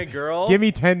 marrying "Babe, a girl- give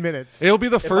me 10 minutes." It'll be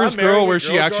the I'm first marrying girl a where she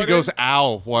girl, actually Jordan- goes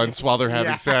 "ow" once while they're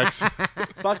having Yeah. sex.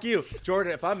 Fuck you,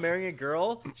 Jordan. If I'm marrying a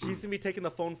girl, she's gonna be taking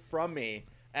the phone from me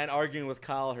and arguing with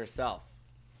Kyle herself.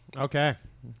 Okay.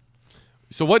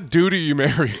 So what dude are you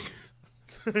marrying?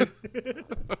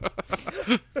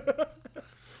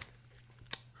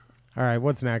 All right.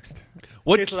 What's next?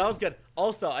 What? Okay, so that was good.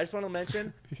 Also, I just want to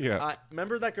mention. Yeah.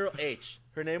 Remember that girl H?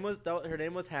 Her name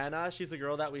was Hannah. She's the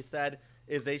girl that we said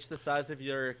is H the size of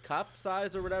your cup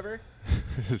size or whatever.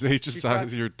 Is H the She's size fine.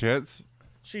 of your tits?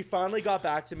 She finally got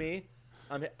back to me.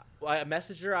 I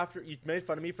messaged her after you made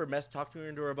fun of me for talking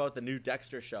to her about the new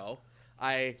Dexter show.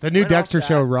 The new went off Dexter that.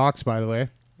 show rocks, by the way.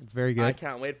 It's very good. I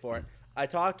can't wait for it. I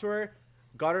talked to her,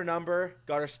 got her number,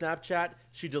 got her Snapchat.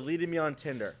 She deleted me on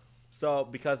Tinder. So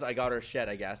because I got her shit,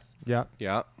 I guess. Yeah.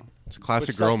 Yeah. It's a classic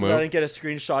Which girl sucks 'cause I move. didn't get a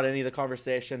screenshot of any of the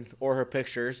conversation or her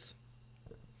pictures.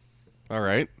 All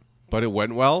right. But it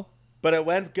went well. But it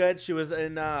went good. She was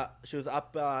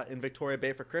up in Victoria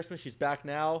Bay for Christmas. She's back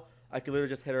now. I could literally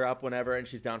just hit her up whenever, and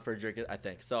she's down for a drink, I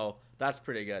think. So that's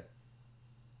pretty good.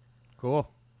 Cool.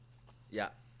 Yeah.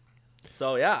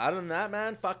 So yeah, other than that,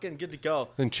 man, fucking good to go.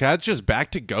 Then Chad's just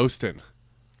back to ghosting.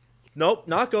 Nope,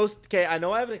 not ghost. Okay, I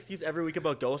know I have an excuse every week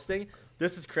about ghosting.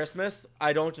 This is Christmas.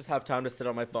 I don't just have time to sit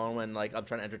on my phone when like I'm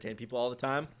trying to entertain people all the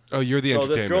time. Oh, you're the So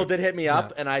entertainment. this girl did hit me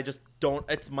up, and I just don't.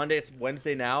 It's Monday. It's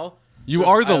Wednesday now. You Just-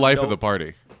 are the I life don't- of the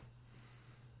party.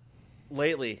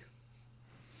 Lately.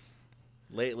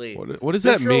 What does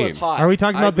This that girl mean? is hot. Are we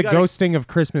talking about we the gotta- ghosting of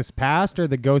Christmas past or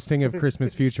the ghosting of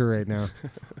Christmas future right now?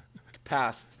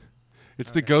 Past.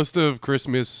 It's the ghost of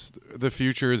Christmas. The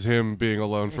future is him being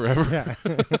alone forever.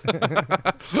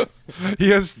 Yeah. He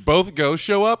has both ghosts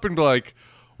show up and be like,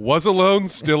 was alone,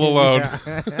 still alone.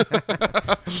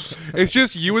 It's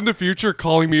just you in the future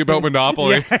calling me about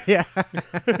Monopoly. Yeah.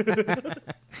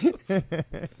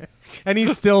 And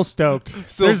he's still stoked.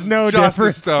 Still There's no just as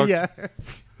difference. stoked. Yeah.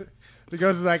 The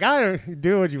ghost is like, I don't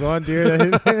do what you want, dude.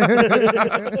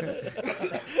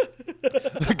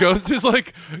 The ghost is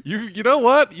like, you know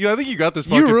what? I think you got this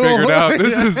fucking rule. figured out.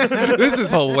 This is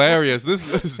hilarious. This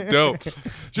is dope.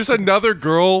 Just another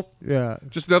girl Yeah.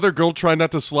 trying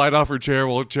not to slide off her chair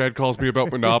while Chad calls me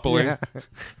about Monopoly. Yeah.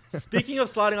 Speaking of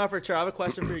sliding off her chair, I have a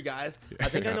question for you guys. I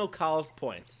think I know Kyle's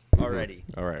point already.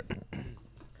 All right.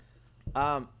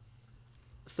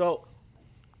 So,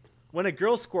 when a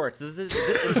girl squirts, is it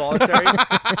involuntary?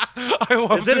 I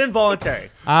love Is it this. involuntary?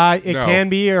 It No. can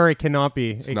be or it cannot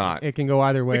be. It's not. It can go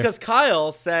either way. Because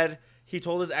Kyle said he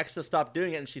told his ex to stop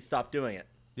doing it, and she stopped doing it.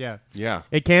 yeah. Yeah.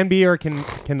 It can be or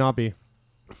cannot be.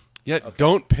 Yeah.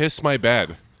 Don't piss my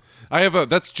bed.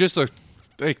 That's just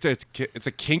it's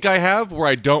a kink I have where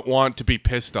I don't want to be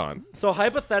pissed on. So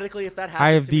hypothetically, if that happens,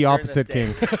 I have to me the during this opposite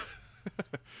date- kink.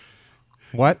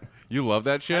 What? You love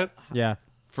that shit? Yeah.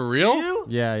 For real? Do you?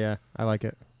 Yeah. I like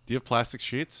it. Do you have plastic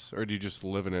sheets or do you just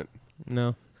live in it?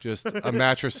 No. Just a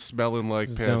mattress smelling like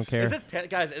Just piss. don't care. Is it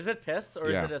guys? Is it piss or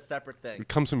Yeah. is it a separate thing? It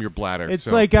comes from your bladder. It's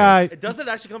so like piss. It doesn't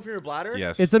actually come from your bladder.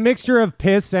 Yes. it's a mixture of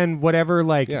piss and whatever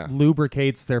Yeah.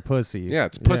 lubricates their pussy. Yeah,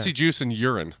 it's pussy juice and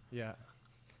urine. Yeah.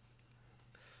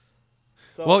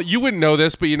 So, Well, you wouldn't know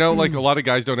this, but you know, like a lot of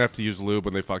guys don't have to use lube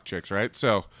when they fuck chicks, right?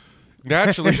 So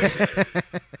naturally,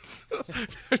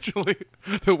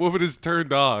 the woman is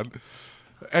turned on,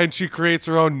 and she creates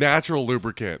her own natural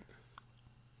lubricant,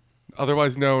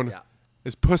 otherwise known Yeah.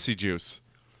 as pussy juice.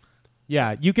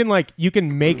 Yeah, you can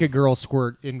make a girl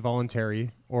squirt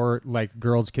involuntary, or like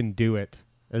girls can do it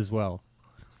as well.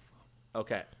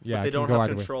 okay. Yeah, But they it can don't go have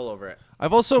either way. control over it.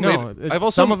 I've also No, made. I've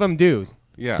also some of them do.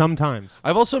 Yeah. Sometimes.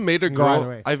 I've also made a Can go either girl.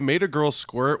 way. I've made a girl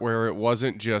squirt where it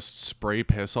wasn't just spray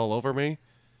piss all over me,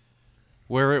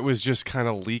 where it was just kind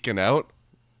of leaking out,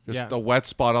 just Yeah. a wet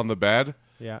spot on the bed.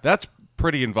 Yeah. That's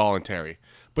pretty involuntary.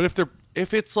 But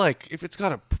if it's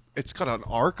got an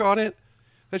arc on it,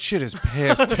 that shit is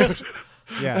piss, dude.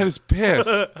 Yeah. That is piss.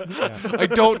 I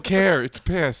don't care. It's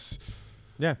piss.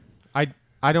 Yeah.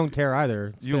 I don't care either.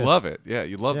 It's You piss. love it. Yeah,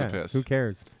 you love Yeah, the piss. who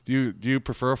cares? Do you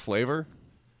prefer a flavor?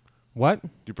 What? Do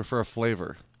you prefer a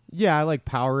flavor? Yeah, I like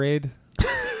Powerade.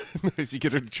 Nice. You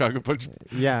get her to chug a bunch of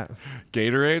Yeah.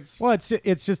 Gatorades. Well, it's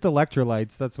just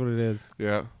electrolytes. That's what it is.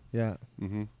 Yeah. Yeah.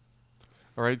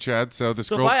 All right, Chad. So this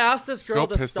So girl. if I ask this girl girl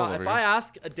to pissed all stop, over if you. I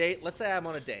ask a date, let's say I'm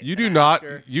on a date, You and do I not. ask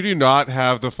her- You do not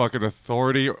have the fucking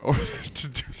authority. Or to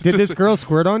do, Did to this say- girl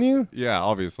squirt on you? Yeah,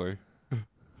 obviously.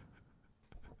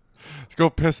 This girl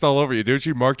pissed all over you, dude.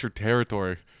 She marked her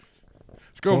territory.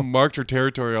 This girl Cool. marked her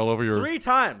territory all over your. 3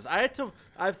 times. I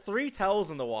have 3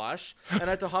 towels in the wash, and I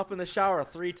had to hop in the shower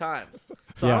 3 times.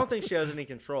 So I Yeah. don't think she has any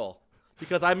control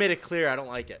because I made it clear I don't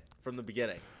like it from the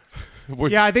beginning.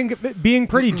 Which- Yeah, I think being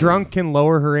pretty drunk can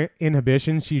lower her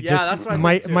inhibitions. She Yeah, that's just what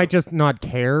I think, too. might just not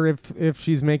care if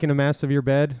she's making a mess of your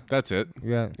bed. That's it.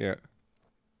 Yeah. Yeah.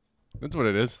 That's what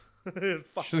it is.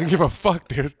 Fuck She doesn't give a fuck,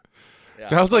 dude. yeah.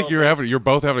 Sounds like So- you're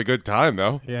both having a good time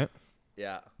though. Yeah.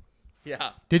 Yeah.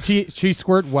 Yeah. Did she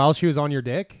squirt while she was on your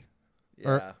dick? Yeah.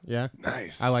 Or, yeah.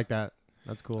 Nice. I like that.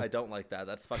 That's cool. I don't like that.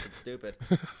 That's fucking stupid.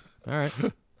 All right.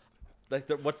 Like,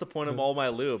 what's the point of all my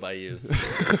lube I use?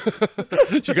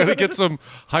 You gotta get some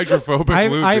hydrophobic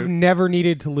lube. I've dude. never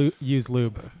needed to use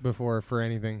lube before for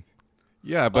anything.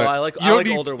 Yeah, but I like- you I don't like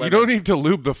need, older You women. don't need to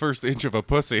lube the first inch of a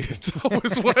pussy. It's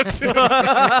always wet.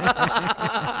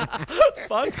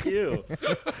 Fuck you.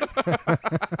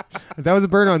 That was a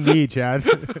burn on me, Chad.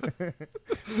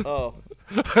 Oh,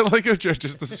 I like how Josh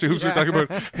just assumes we're talking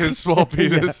about his small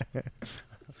penis.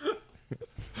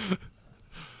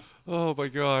 Oh my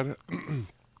god.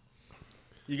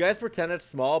 you guys pretend it's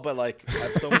small, but like I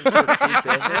have so much repeat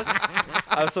business.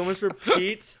 I have so much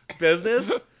repeat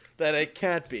business that it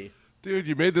can't be. Dude,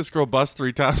 you made this girl bust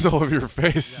 3 times all over your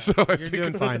face. So I You're think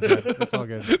doing fine, Chad. It's all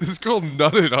good. this girl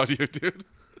nutted on you, dude.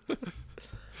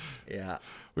 Yeah.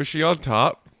 Was she on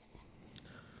top?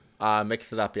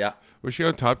 Mix it up. Yeah. Was she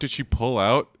on top? Did she pull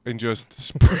out and just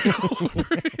spray all over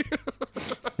you?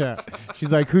 Yeah.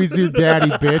 She's like, "Who's your daddy,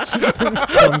 bitch?"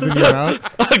 Comes in your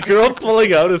mouth. A girl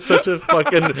pulling out is such a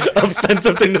fucking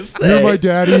offensive thing to say. You're my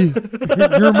daddy.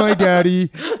 You're my daddy.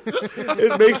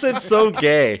 It makes it so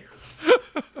gay.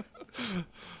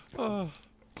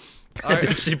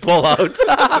 Did she pull out?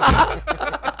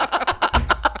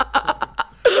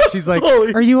 She's like,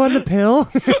 Holy- "Are you on the pill?"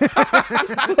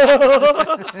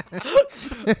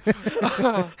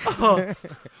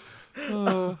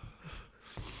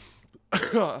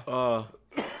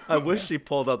 I wish she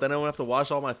pulled out. Then I wouldn't have to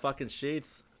wash all my fucking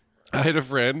sheets. I had a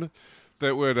friend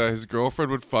that would his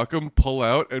girlfriend would fuck him, pull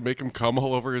out, and make him come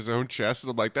all over his own chest.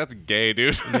 And I'm like, that's gay,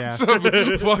 dude. Yeah. That's some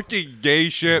fucking gay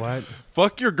shit. What?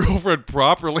 Fuck your girlfriend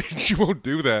properly. She won't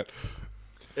do that.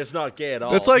 It's not gay at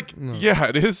all. That's like, yeah,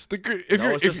 it is. If no,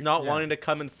 you're it's just not wanting to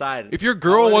come inside. if your Not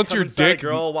girl wanting to wants come your inside a dick,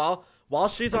 girl while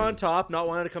she's on top, not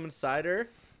wanting to come inside her.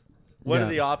 What Yeah. are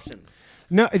the options?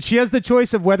 No, she has the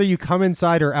choice of whether you come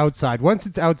inside or outside. Once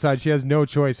it's outside, she has no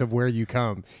choice of where you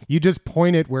come. You just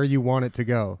point it where you want it to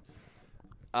go.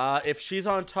 If she's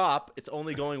on top, it's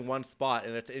only going one spot,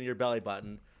 and it's in your belly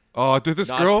button. oh, did this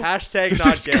Not- girl? hashtag did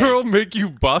not this gay. girl make you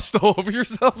bust all over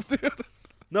yourself, dude?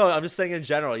 No, I'm just saying in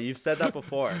general. You've said that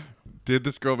before. Did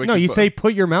this girl make No, you? you say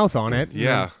put your mouth on it.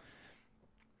 yeah.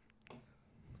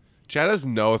 Chad has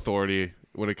no authority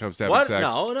when it comes to having What? sex.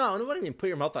 No. What do you mean? Put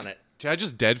your mouth on it. Chad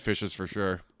just dead fishes for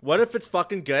sure. What if it's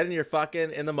fucking good and you're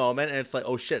fucking in the moment and it's like,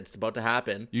 oh shit, it's about to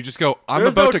happen? You just go, I'm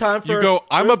There's about no to. time You for- go,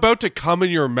 I'm there's- about to come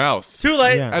in your mouth. Too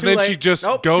late. Yeah. And too then late. she just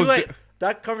nope, goes Too late. to-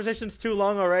 That conversation's too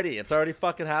long already. It's already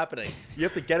fucking happening. You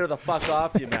have to get her the fuck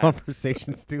off you, man.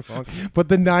 Conversation's too long. But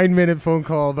the 9-minute phone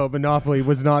call about Monopoly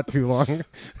was not too long.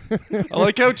 I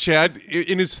like how Chad,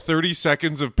 in his 30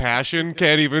 seconds of passion,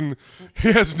 can't even.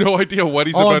 He has no idea what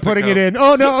he's Oh, about I'm putting to it come. in.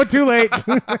 Oh, no, too late.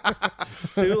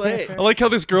 Too late. I like how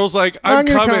this girl's like, I'm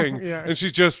gonna come." coming. Yeah. And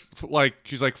she's just like,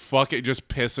 fuck it, just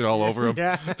pissing all over him.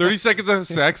 Yeah. 30 seconds of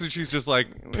sex, and she's just like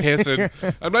pissing.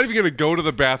 I'm not even going to go to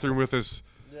the bathroom with this.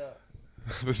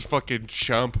 This fucking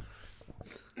chump.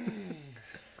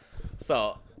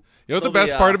 So, You know what the There'll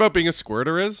best be, part about being a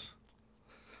squirter is?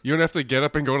 You don't have to get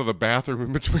up and go to the bathroom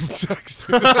in between sex.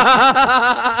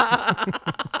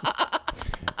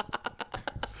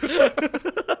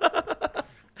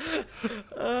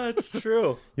 it's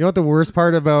true. You know what the worst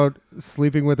part about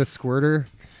sleeping with a squirter?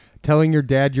 Telling your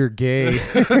dad you're gay.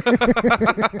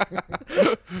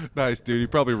 Nice, dude. You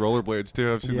probably rollerblades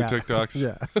too. I've seen the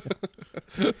TikToks.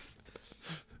 Yeah.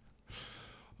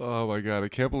 Oh my god, I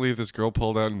can't believe this girl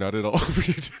pulled out and nutted all over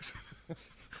you, dude.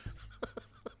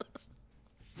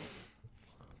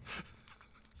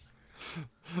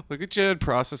 Look at Chad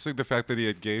processing the fact that he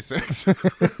had gay sex.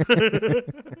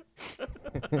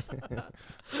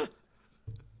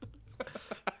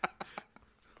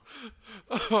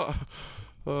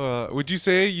 Would you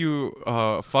say you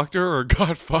fucked her or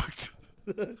got fucked?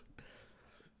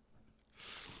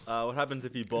 What happens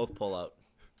if you both pull out?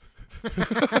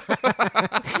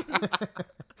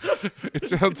 It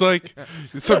sounds like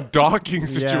some docking Yeah,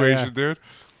 situation, yeah. dude.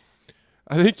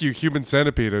 I think you human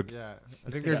centipeded. Yeah. I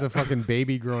think there's a fucking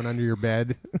baby growing under your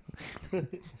bed. Do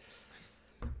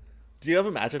you have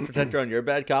a mattress protector on your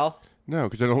bed, Kyle? No,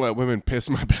 because I don't let women piss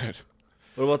my bed.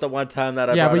 What about the one time that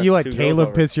I Yeah, brought but you let 2 girls Caleb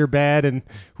over? piss your bed, and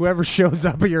whoever shows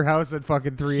up at your house at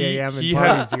fucking 3 a.m. and he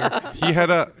parties had,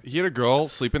 here. he had a girl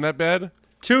sleep in that bed.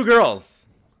 2 girls.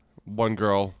 One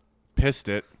girl pissed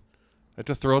it. I had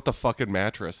to throw out the fucking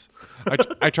mattress.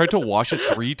 I tried to wash it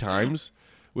 3 times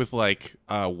with like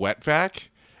wet vac,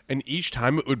 and each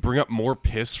time it would bring up more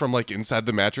piss from like inside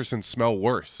the mattress and smell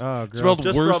worse. Oh, It gross. smelled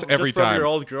Just worse from, every just from time. your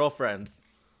old girlfriends.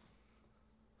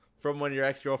 From when your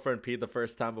ex-girlfriend peed the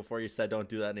first time before you said don't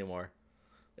do that anymore.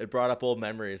 It brought up old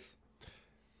memories.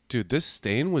 Dude, this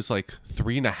stain was like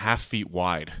 3.5 feet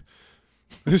wide.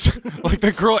 This, like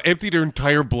that girl emptied her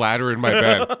entire bladder in my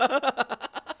bed,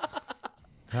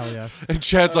 Hell yeah. and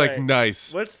Chad's All like, right.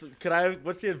 "Nice." What's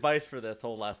the advice for this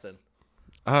whole lesson?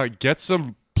 Get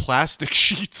some plastic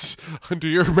sheets under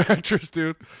your mattress,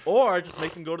 dude. Or just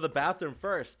make him go to the bathroom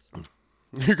first.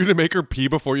 You're gonna make her pee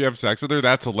before you have sex with her?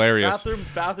 That's hilarious.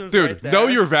 Bathroom's Dude, right there. know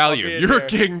your I'll value. be in You're there. a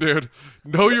king, dude.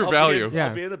 Know your I'll value. Be in, Yeah.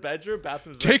 I'll be in the bedroom.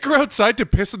 Bathroom's Take her outside to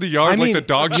piss in the yard like the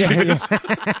dog shit. yeah,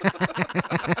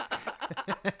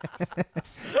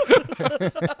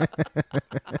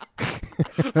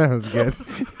 that was good.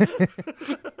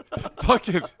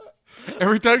 Fucking.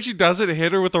 Every time she does it,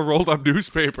 hit her with a rolled up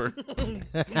newspaper.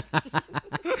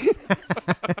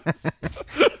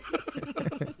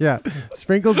 Yeah,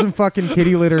 sprinkle some fucking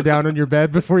kitty litter down on your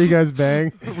bed before you guys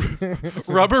bang.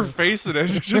 Rub her face in it.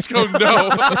 Just go,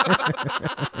 no.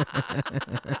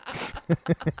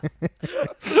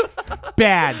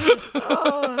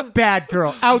 Bad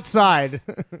girl. Outside.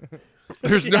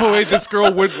 There's no way this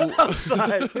girl would.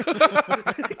 outside.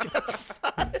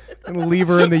 And leave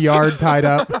her in the yard tied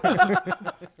up.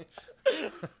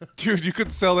 Dude, you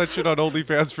could sell that shit on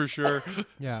OnlyFans for sure.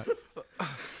 Yeah.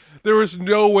 There was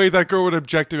no way that girl would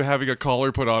object to having a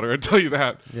collar put on her. I tell you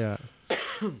that. Yeah.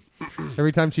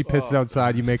 Every time she pisses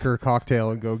outside, you make her a cocktail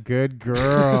and go, good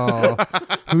girl.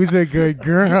 Who's a good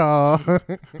girl?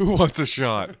 Who wants a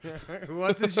shot? Who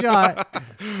wants a shot?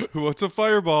 Who wants a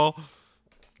fireball?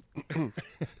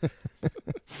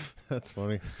 That's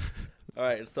funny. All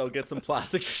right, so get some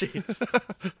plastic sheets.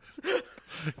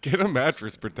 Get a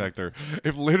mattress protector.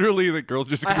 If literally the girl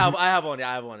just I have one. Yeah,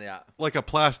 I have one. Yeah. like a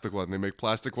plastic one. They make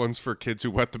plastic ones for kids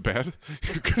who wet the bed.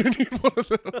 You're gonna need one of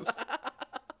those.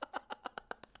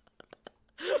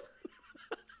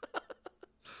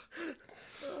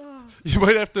 You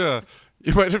might have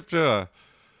to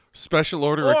special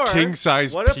order Or, a king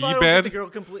size what if pee I don't bed. Get the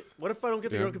girl what if I don't get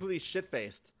the Yeah. girl completely shit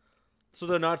faced? So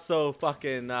they're not so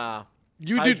fucking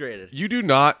You hydrated. do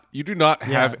not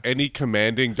have any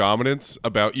commanding dominance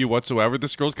about you whatsoever.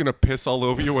 This girl's gonna piss all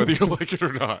over you whether you like it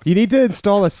or not. You need to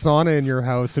install a sauna in your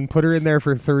house and put her in there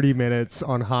for 30 minutes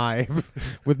on high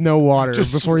with no water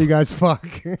Just before you guys fuck.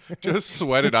 Just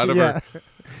sweat it out of Yeah. her.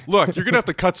 Look, you're gonna have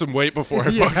to cut some weight before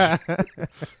I fuck. Yeah.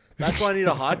 That's why I need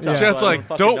a hot tub. Chad's so I like,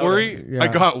 fucking don't notice." worry, Yeah. I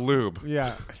got lube.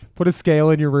 Yeah. Put a scale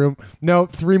in your room. No,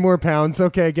 3 more pounds.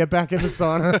 Okay, get back in the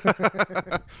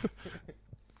sauna.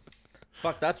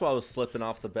 Fuck, that's why I was slipping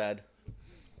off the bed.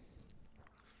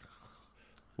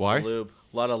 Why? Lube,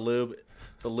 a lot of lube.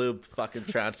 The lube fucking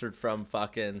transferred from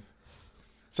fucking.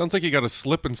 Sounds like you got a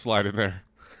slip and slide in there.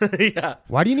 Yeah.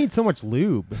 Why do you need so much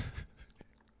lube?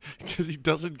 Because he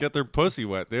doesn't get their pussy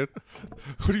wet, dude.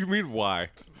 What do you mean, why?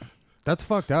 That's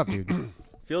fucked up, dude.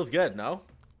 Feels good, no?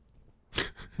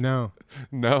 No.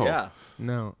 No. Yeah.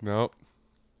 No. No.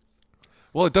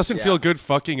 Well, it doesn't Yeah. feel good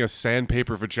fucking a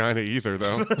sandpaper vagina either,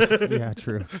 though. Yeah,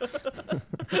 true.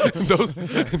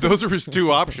 those are his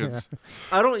two options.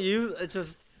 I don't use it.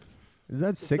 Just Is that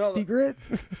not 60 like- grit?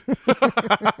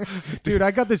 Dude,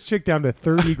 I got this chick down to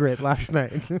 30 grit last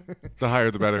night. The higher,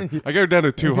 the better. I got her down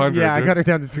to 200. Yeah, I dude. got her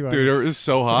down to 200. Dude, it was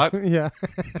so hot. Yeah.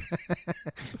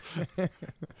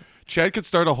 Chad could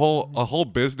start a whole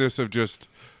business of just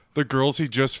the girls he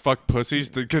just fucked pussies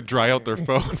that could dry out their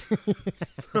phone.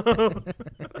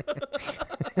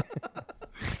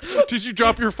 Did you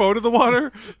drop your phone in the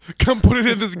water? Come put it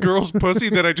in this girl's pussy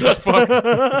that I just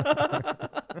fucked.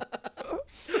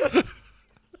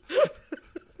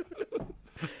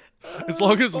 As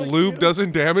long as lube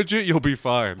doesn't damage it, you'll be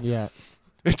fine. Yeah.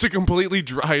 It's a completely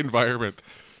dry environment.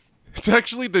 It's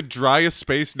actually the driest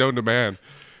space known to man.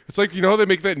 It's like, you know how they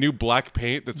make that new black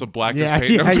paint that's a blackest Yeah,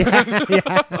 paint known to man?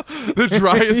 yeah. The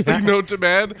driest thing known to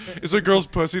man is a girl's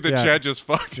pussy that Yeah. Chad just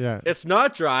fucked. Yeah. it's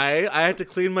not dry. I had to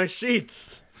clean my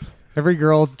sheets. Every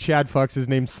girl Chad fucks is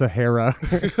named Sahara.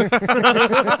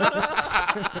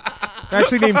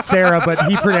 Actually named Sarah, but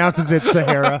he pronounces it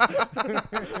Sahara.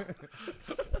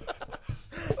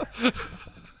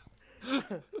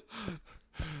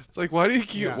 It's like, why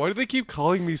do they keep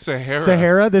calling me Sahara?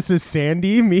 Sahara, this is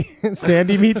Sandy.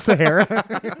 Sandy meets Sahara.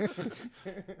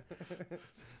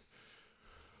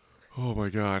 Oh my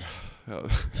god.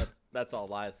 That's all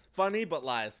lies. Funny but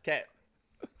lies. Okay.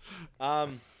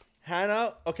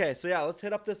 Hannah. Okay, so yeah, let's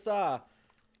hit up this that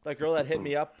girl that hit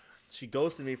me up. She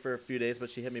ghosted me for a few days, but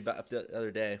she hit me back up the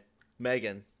other day.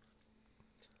 Megan.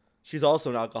 She's also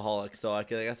an alcoholic, so I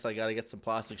guess I gotta get some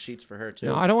plastic sheets for her too.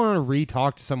 No, I don't want to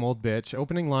re-talk to some old bitch.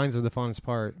 Opening lines are the funnest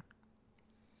part.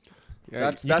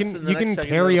 That's You that's can in the you next can segment of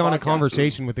carry the on a podcast.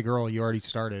 conversation with the girl you already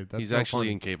started. That's He's no actually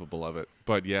fun. incapable of it.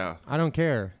 But yeah. I don't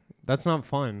care. That's not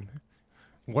fun.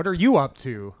 What are you up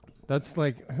to? That's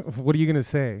like, what are you gonna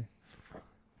say?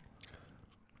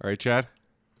 All right, Chad.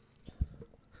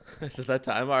 Is it that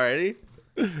time already?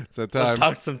 It's that Let's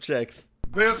time. talk some chicks.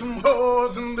 There's some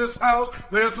hoes in this house.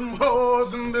 There's some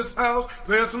hoes in this house.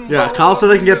 There's some Yeah, hoes Kyle said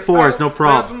they can in get this fours, house. no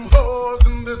problem. There's some hoes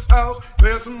in this house.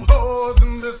 There's some hoes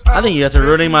in this house. I think you guys are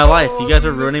ruining my life. You guys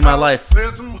are ruining my life.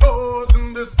 There's some hoes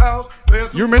in this house.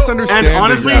 There's some You're hoes misunderstanding. And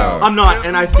honestly, Yeah. I'm not.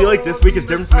 And I feel like this week is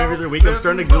different from every other week. I'm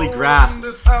starting to really grasp.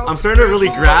 I'm starting to really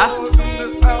grasp. Do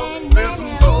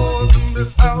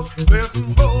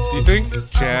you think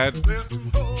Chad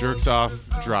jerks off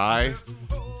dry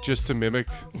just to mimic?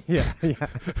 Yeah, yeah.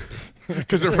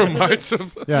 Because it reminds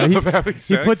him Yeah, of having He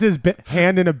sex. puts his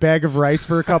hand in a bag of rice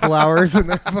for a couple hours and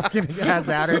then fucking has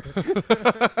at it.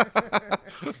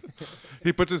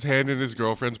 He puts his hand in his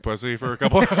girlfriend's pussy for a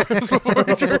couple hours before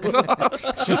he jerks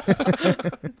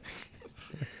off.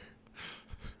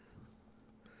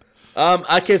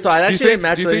 Okay, so I actually didn't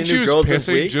match do you any think she new was girls this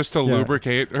pissing week. just to Yeah.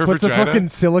 lubricate her Puts a vagina? fucking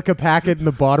silica packet in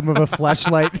the bottom of a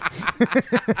fleshlight.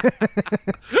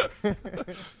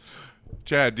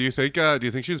 Chad, do you think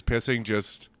she's pissing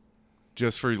just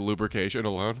for lubrication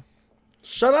alone?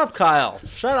 Shut up, Kyle.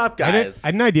 Shut up, I guys.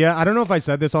 had an idea. I don't know if I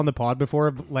said this on the pod before,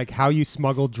 of, like how you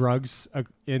smuggle drugs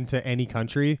into any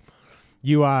country.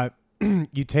 You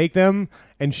you take them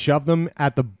and shove them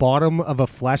at the bottom of a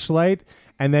fleshlight,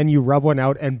 and then you rub one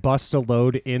out and bust a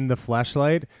load in the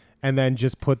fleshlight, and then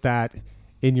just put that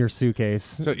in your suitcase.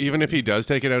 So even if he does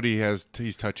take it out, he's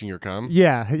touching your cum.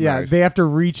 Yeah. Nice. They have to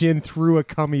reach in through a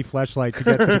cummy fleshlight to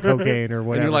get to the cocaine or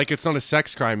whatever. And you're like, it's not a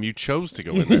sex crime. You chose to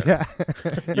go in there.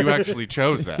 You actually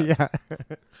chose that. yeah.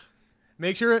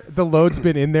 Make sure the load's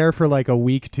been in there for like a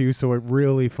week too, so it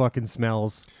really fucking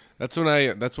smells. That's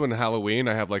when Halloween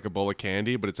I have like a bowl of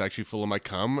candy, but it's actually full of my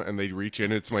cum, and they reach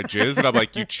in, it's my jizz, and I'm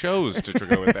like, you chose to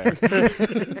go in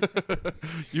there.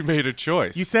 You made a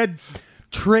choice. You said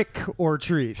trick or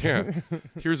treat. yeah.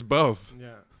 Here's both.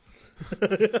 Yeah.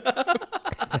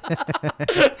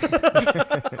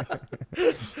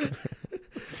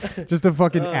 Just a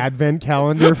fucking advent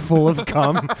calendar full of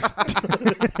cum.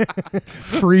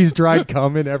 Freeze dried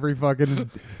cum in every fucking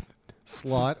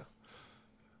slot.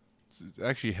 It's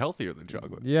actually healthier than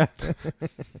chocolate. Yeah.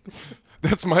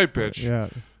 That's my pitch. Yeah.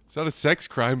 It's not a sex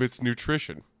crime, it's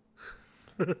nutrition.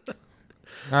 All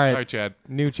right. All right, Chad.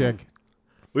 New chick.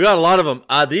 We got a lot of them.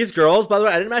 These girls, by the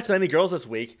way, I didn't match any girls this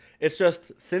week. It's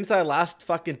just since I last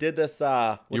fucking did this.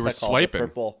 What's You were that called? swiping. The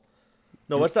purple.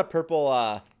 No, what's that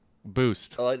purple?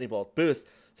 Boost. A lightning bolt boost.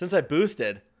 Since I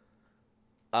boosted,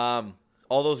 all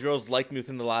those girls liked me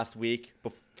within the last week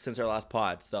since our last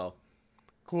pod. So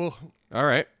Cool. All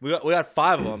right. we got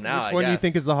 5 of them now. Which one do you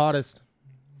think is the hottest?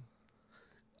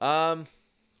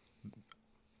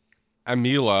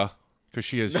 Amila, because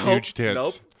she has huge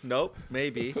tits. Nope.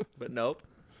 Maybe, but nope.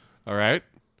 All right.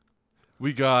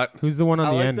 We got Who's the one on I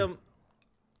the like end? them.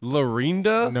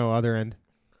 Lorinda, No, other end.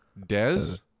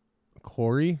 Des,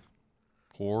 Corey?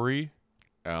 Corey,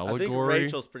 I think Allegory.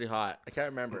 Rachel's pretty hot. I can't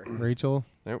remember. Rachel?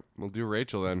 Yep, we'll do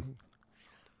Rachel then.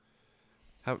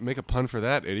 Make a pun for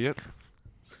that, idiot.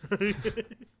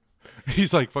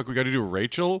 He's like, fuck, we got to do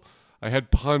Rachel? I had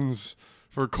puns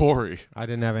for Corey. I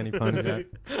didn't have any puns yet.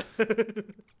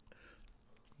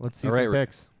 Let's see All some right,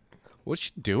 pics. What's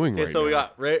she doing Okay, right so now? we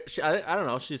got. I don't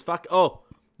know. She's fuck. Oh,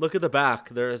 look at the back.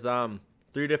 There's 3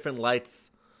 different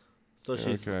lights. So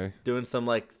she's Okay. doing some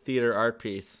like theater art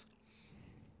piece.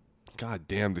 God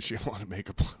damn, does she want to make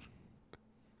a pun?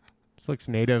 This looks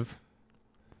native.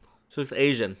 She looks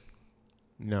Asian.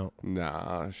 No.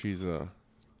 Nah, she's a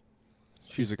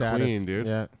Status. queen, dude.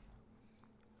 Yeah.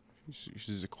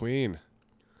 She's a queen.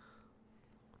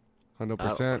 I don't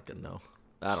 100%. fucking know.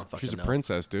 I don't fucking She's a know.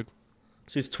 princess, dude.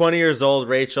 She's 20 years old.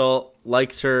 Rachel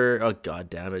likes her. Oh god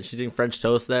damn it. She's eating French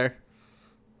toast there.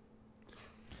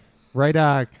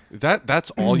 Right,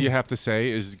 That's all you have to say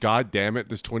is, God damn it,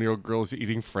 this 20-year-old girl is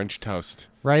eating French toast.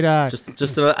 right, I just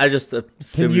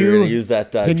assumed you were gonna use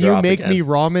that. Can you drop make again. me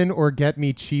ramen or get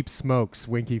me cheap smokes?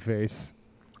 Winky face.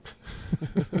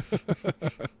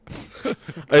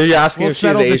 Are you asking if she's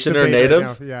settle this Asian or debate right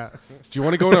native? now. Yeah. Do you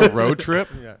want to go on a road trip?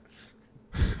 Yeah.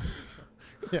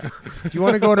 Yeah. Do you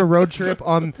want to go on a road trip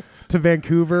to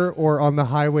Vancouver or on the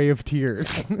Highway of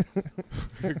Tears?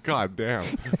 God damn.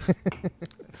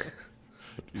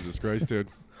 Jesus Christ, dude.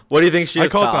 What do you think she I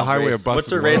is? call it the Kyle? highway Race? of busted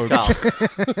What's her race, roads.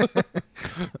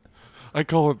 Kyle? I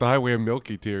call it the highway of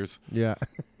milky tears. Yeah.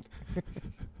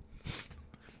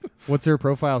 What's her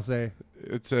profile say?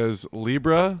 It says,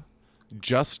 Libra,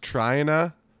 just trying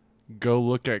to go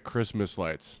look at Christmas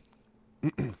lights.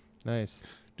 Nice.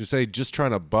 Just say, just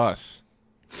trying to bus.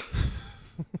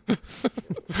 You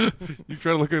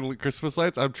trying to look at Christmas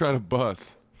lights? I'm trying to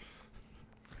bus.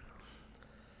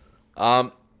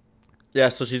 Yeah,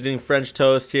 so she's eating French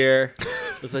toast here.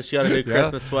 Looks like she got a new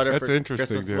Christmas sweater that's for interesting,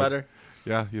 Christmas dude. sweater.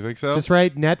 Yeah, you think so? Just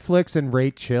write Netflix and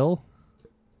rate chill.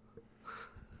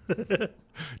 Did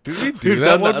we do We've that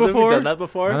done one I think before? we've done that I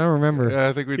before. don't remember. Yeah,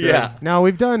 I think we did. Yeah. No,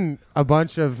 we've done a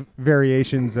bunch of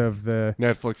variations of the.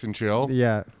 Netflix and chill.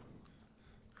 Yeah.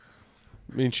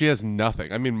 I mean, she has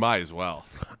nothing. I mean, might as well.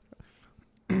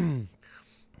 How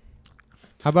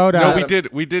about No, we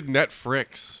did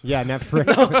Netflix. Yeah,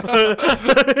 Netflix.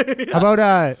 How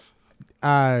about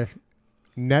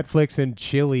Netflix and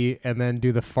chili, and then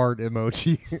do the fart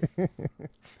emoji?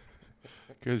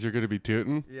 Because you're gonna be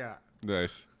tooting. Yeah.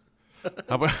 Nice.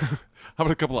 How about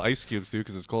a couple of ice cubes, dude?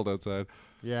 Because it's cold outside.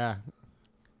 Yeah.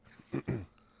 How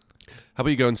about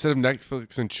you go instead of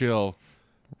Netflix and chill?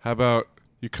 How about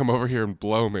you come over here and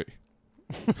blow me?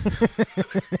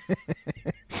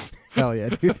 Hell yeah,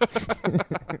 dude.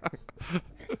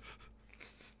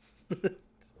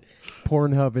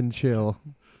 Pornhub and chill.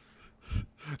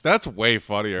 That's way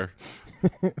funnier.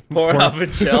 Pornhub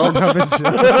and chill.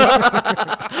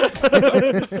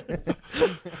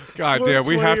 God Poor damn,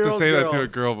 we have to 20-year-old say that to girl. a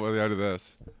girl by the end of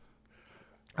this.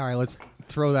 All right, let's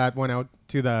throw that one out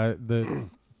to the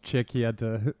chick he had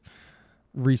to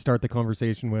restart the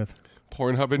conversation with.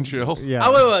 Pornhub and chill. Yeah.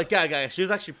 Oh wait, guys. She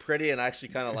was actually pretty, and I actually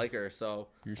kind of like her. So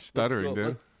You're let's stuttering, go- dude.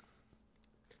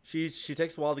 let's- She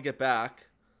takes a while to get back,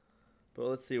 but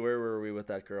let's see, where were we with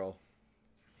that girl?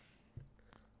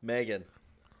 Megan.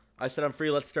 I said I'm free.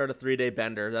 Let's start a 3-day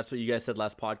bender. That's what you guys said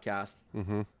last podcast.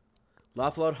 Mm-hmm.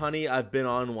 Laugh loud, honey. I've been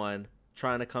on one,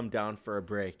 trying to come down for a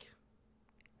break.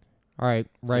 All right,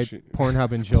 right. she-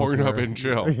 Pornhub and chill. to Pornhub her. and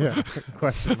chill. Yeah.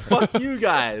 Question mark. Fuck you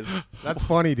guys. That's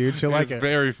funny, dude. She'll like It's it.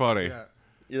 very funny. Yeah.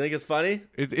 You think it's funny?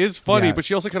 It is funny, Yeah. but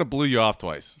she also kind of blew you off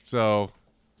twice. So,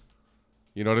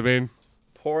 you know what I mean?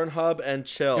 Pornhub and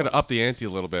chill. Got to up the ante a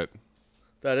little bit.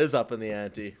 That is up in the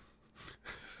ante.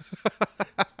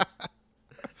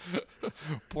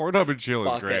 Pornhub and chill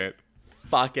is Fuck great. it.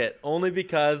 Fuck it. Only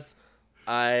because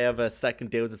I have a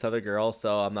second date with this other girl,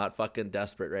 so I'm not fucking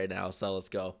desperate right now. So let's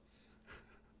go.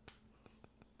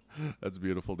 That's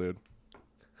beautiful, dude.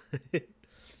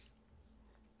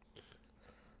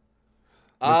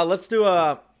 Let's do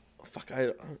a. Fuck, I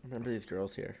don't remember these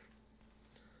girls here.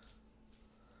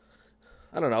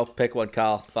 I don't know. Pick one,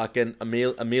 Kyle. Fucking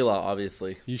Amila,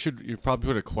 obviously. You probably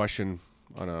put a question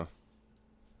on a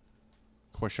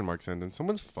question mark sentence.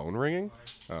 Someone's phone ringing?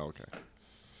 Oh, okay.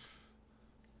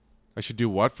 I should do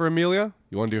what for Amelia?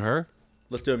 You want to do her?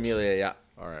 Let's do Amelia, yeah.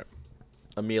 All right.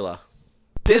 Amila.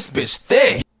 This bitch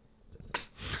thick.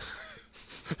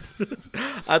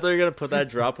 I thought you were going to put that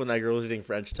drop when that girl was eating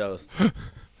French toast. There's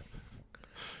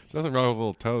nothing wrong with a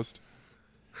little toast.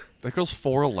 That girl's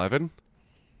 4'11".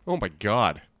 Oh my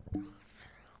god.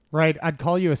 Right, I'd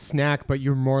call you a snack, but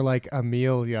you're more like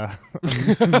Amelia.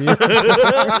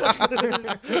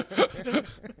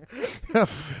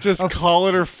 Just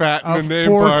calling her fat in A the name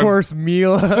bar. 4-course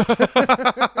meal.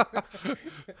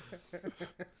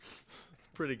 It's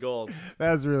pretty gold.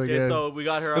 That was really Okay, good. so we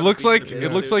got her. It looks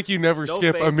like you never No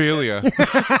skip face Amelia.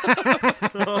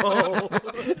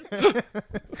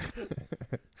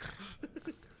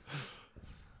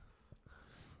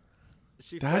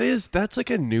 That's like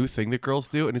a new thing that girls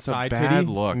do, and it's Side a bad titty?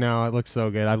 look. No, it looks so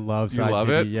good. I love You side love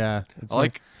titty. it? Yeah, it's I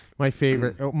like my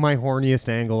favorite, my horniest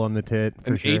angle on the tit.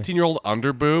 For an sure. 18-year-old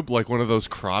underboob, like one of those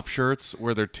crop shirts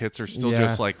where their tits are still Yeah.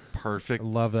 just like perfect. I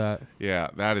love that. Yeah,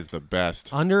 that is the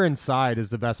best. Under and side is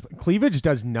the best. Cleavage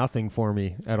does nothing for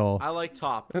me at all. I like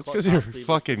top. That's Top because you're cleavage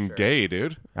for fucking sure. gay,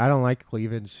 dude. I don't like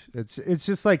cleavage. It's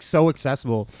just like so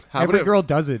accessible. How Every about girl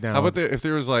does it now. How about if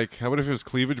there was like, how about if it was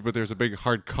cleavage, but there's a big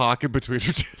hard cock in between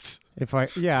your tits?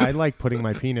 I like putting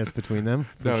my penis between them.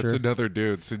 For No, sure. it's another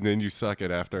dude's, and then you suck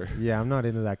it after. Yeah, I'm not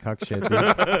into that cuck shit,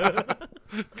 dude.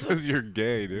 Because you're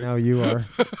gay, dude. No, you are.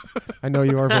 I know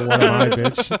you are, but what am I,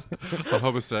 bitch? A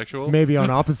homosexual? Maybe on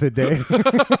opposite day.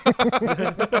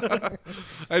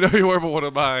 I know you are, but what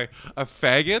am I? A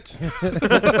faggot?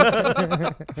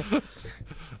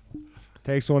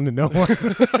 Takes one to know one.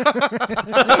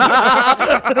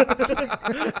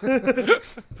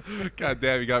 God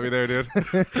damn, you got me there, dude.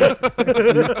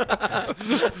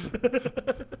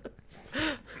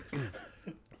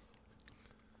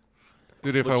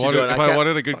 Dude, if What I you wanted, doing? if I I can't-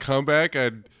 wanted a good comeback,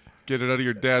 I'd get it out of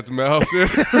your dad's mouth, dude.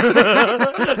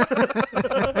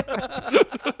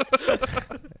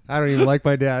 I don't even like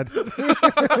my dad.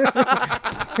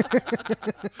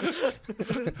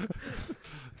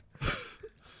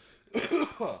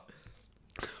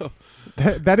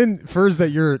 that infers that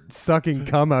you're sucking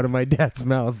cum out of my dad's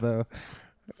mouth, though.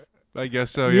 I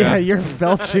guess so. Yeah, Yeah. you're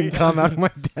felching cum out of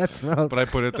my dad's mouth. But I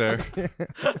put it there.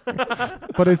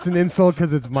 But it's an insult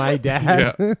because it's my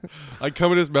dad. Yeah. I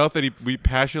come in his mouth and we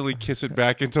passionately kiss it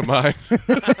back into mine.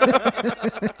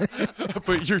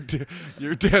 But your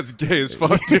dad's gay as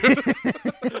fuck, dude.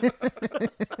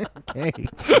 Hey.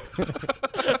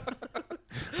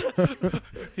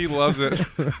 He loves it.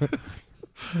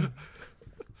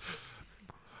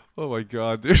 Oh my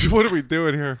god, dude! What are we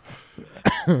doing here?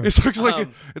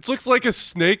 It looks like a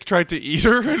snake tried to eat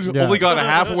her and Yeah. only got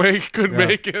halfway, couldn't Yeah.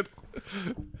 make it.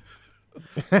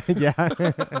 Yeah.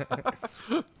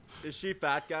 Is she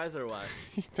fat, guys, or what?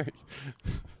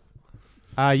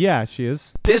 Yeah, she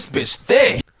is. This bitch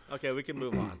thick. Okay, we can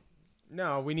move on.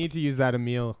 No, we need to use that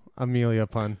Amelia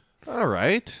pun. All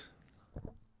right,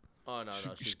 Oh no,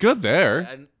 no, she's good there.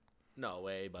 And, no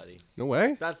way, buddy. No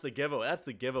way. That's the giveaway. That's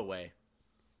the giveaway.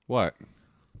 What?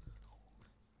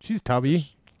 She's tubby.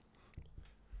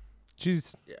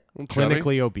 She's Yeah.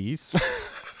 clinically obese. Her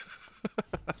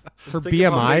Just think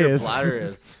of how BMI big her is bladder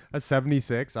is. a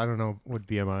 76. I don't know what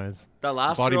BMI is. That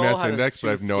last Body girl mass had index, she but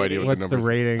I was have no idea skinny. what What's the the numbers.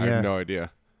 rating? I have Yeah. no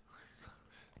idea.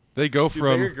 They go Do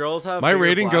from bigger girls have my bigger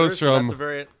rating goes bladders? 'Cause from that's a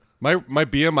very my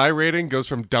BMI rating goes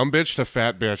from dumb bitch to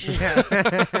fat bitch.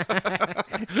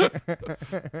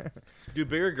 Do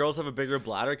bigger girls have a bigger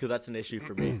bladder? Because that's an issue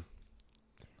for me.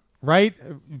 Right?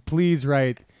 Please,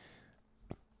 right.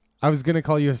 I was gonna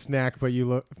call you a snack, but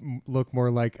you look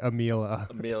more like Amelia.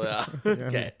 Amelia.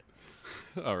 Okay.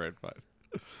 All right, fine.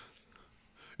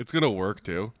 It's gonna work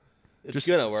too. It's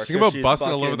gonna work. Think 'cause about she's busting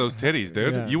all over fucking- those titties,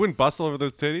 dude. Yeah. You wouldn't bust all over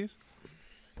those titties?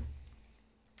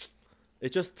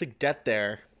 It's just to get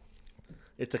there.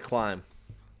 It's a climb.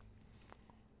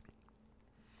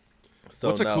 So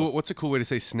What's a cool way to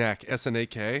say snack?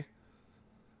 SNAK?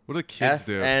 What do the kids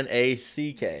do?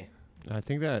 SNACK. I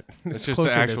think that It's just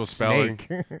the actual spelling.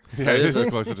 snake. Yeah, it is is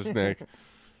a- closer to snake.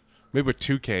 Maybe with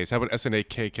 2 Ks. How about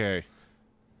SNAKK?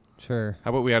 Sure. How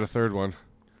about we add a third one?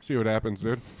 See what happens,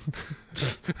 dude.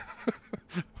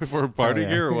 If we're partying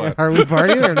here or what? Are we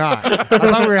partying or not? I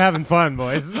thought we were having fun,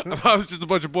 boys. I was just a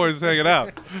bunch of boys hanging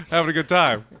out, having a good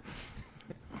time.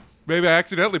 Maybe I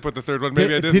accidentally put the third one.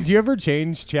 Maybe I didn't. Did you ever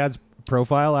change Chad's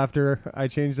profile after I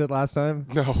changed it last time?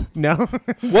 No. No.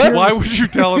 What? Why would you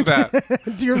tell him that?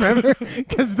 Do you remember?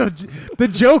 Because the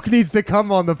joke needs to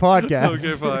come on the podcast.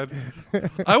 Okay, fine.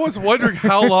 I was wondering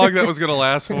how long that was going to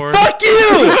last for. Fuck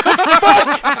you!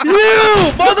 Fuck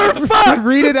you, motherfucker!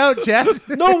 Read it out, Chad.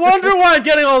 No wonder why I'm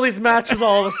getting all these matches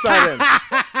all of a sudden.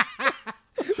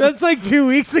 That's like 2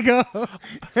 weeks ago.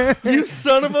 You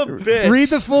son of a bitch. Read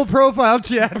the full profile,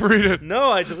 Chad. Read it.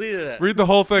 No, I deleted it. Read the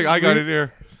whole thing. I got it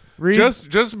here. Read.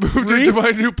 Just moved into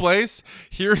my new place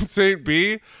here in St.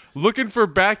 B. Looking for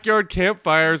backyard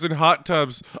campfires and hot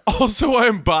tubs. Also,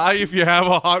 I'm bi if you have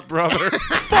a hot brother.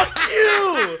 Fuck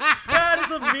you! That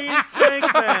is a mean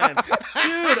prank, man.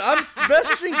 Dude, I'm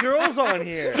messaging girls on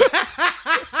here.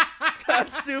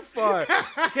 That's too far.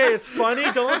 Okay, it's funny.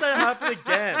 Don't let that happen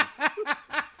again.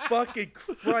 Fucking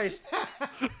Christ.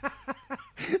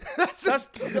 That's That's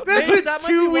maybe a that might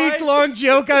be 2 why- week long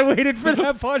joke. I waited for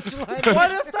that punchline.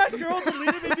 What if that girl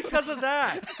deleted me because of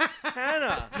that?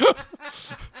 Hannah.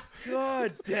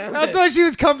 God damn it. That's why she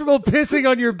was comfortable pissing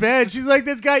on your bed. She's like,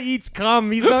 this guy eats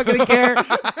cum. He's not going to care.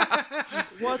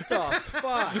 What the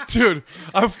fuck? Dude,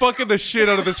 I'm fucking the shit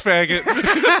out of this faggot.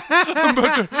 I'm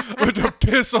about to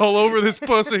piss all over this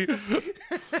pussy.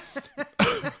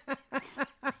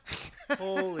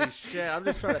 Holy shit. I'm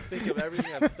just trying to think of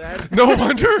everything I've said. No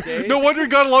wonder he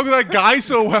got along with that guy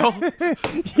so well.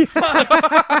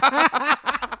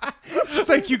 She's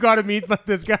like, you got to meet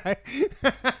this guy.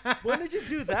 When did you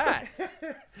do that?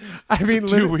 I mean,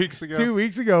 2 weeks ago. 2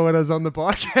 weeks ago when I was on the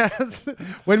podcast.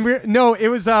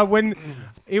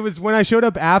 It was when I showed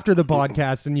up after the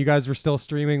podcast and you guys were still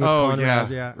streaming with Oh,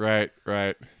 Conrad. yeah.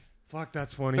 Right. Fuck,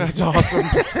 that's funny. That's awesome.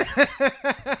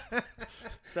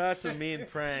 That's a mean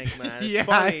prank, man. It's Yeah,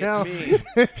 funny. I know.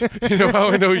 It's mean. You know how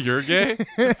I know you're gay?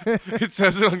 It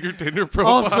says it on your Tinder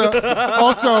profile.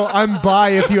 Also, I'm bi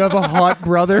if you have a hot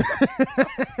brother.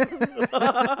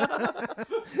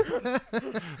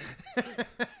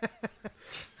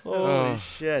 Holy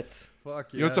shit.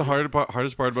 Fuck You know what's the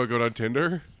hardest part about going on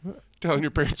Tinder? Telling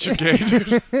your parents you're gay,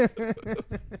 dude.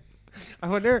 I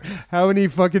wonder how many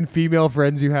fucking female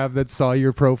friends you have that saw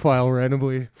your profile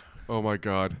randomly. Oh my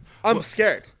god. I'm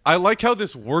scared. I like how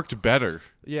this worked better.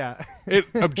 Yeah. It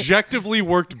objectively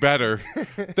worked better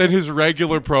than his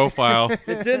regular profile.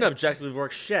 It didn't objectively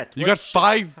work. Shit. You What got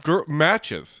shit? 5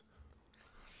 matches.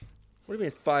 What do you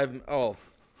mean 5? Oh.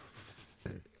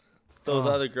 those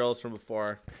other girls from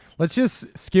before. Let's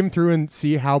just skim through and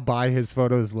see how bi his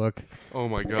photos look. Oh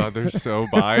my god, they're so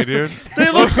bi, dude.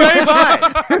 They look very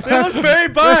bi. They look very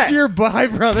bi. That's your bi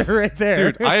brother right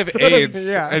there. Dude, I have AIDS,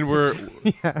 Yeah. and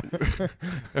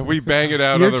and we bang it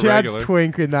out Your on the Chad's regular.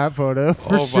 twink in that photo.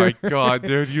 For Oh sure. my god,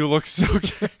 dude, you look so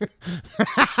gay.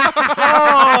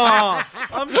 Oh,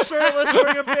 I'm shirtless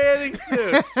wearing a bathing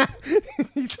suit.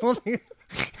 He's holding.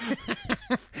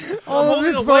 I'm All of holding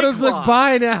his a White photos look Claw.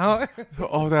 bi now.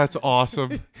 Oh, that's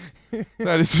awesome.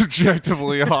 That is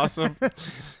objectively awesome.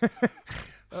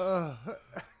 Oh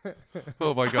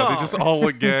my god, they just all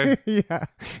look gay. Yeah.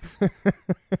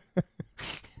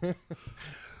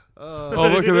 Oh,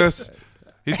 look at this.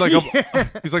 He's like, I'll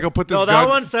put this No, gun. that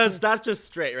one says that's just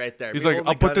straight right there. He's Me like, holding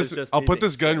I'll the put gun this. is just I'll me put being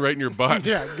this gun right in your butt.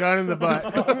 Yeah, gun in the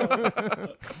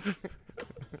butt.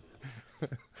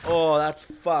 Oh, that's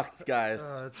fucked, guys.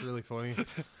 That's really funny.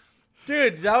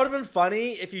 Dude, that would have been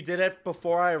funny if you did it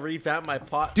before I revamped my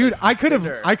pot. Dude, I could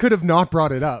Tinder. have not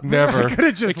brought it up. Never. I could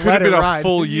have just It could let have been it a ride.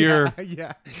 full year.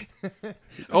 Yeah.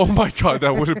 Oh my god,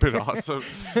 that would have been awesome.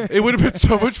 It would have been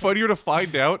so much funnier to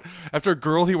find out after a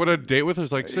girl he went on a date with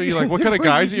was like, so you like, what kind of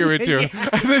guys are you into? Yeah.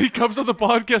 And then he comes on the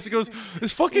podcast and goes,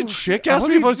 this fucking chick asked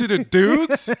me if I was into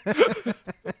dudes.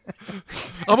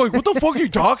 I'm like, what the fuck are you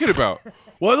talking about?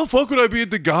 Why the fuck would I be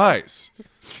into guys?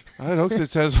 I don't know, because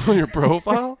it says on your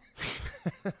profile.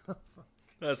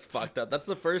 That's fucked up. That's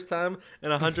the first time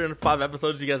in 105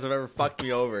 episodes you guys have ever fucked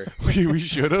me over. We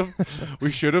should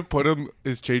have put him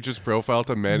changed his profile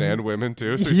to men and women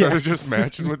too, so he started just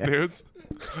matching with dudes.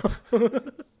 All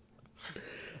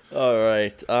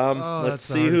right. Let's that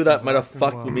see sounds who that might have fucking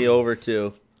fucked wild. me over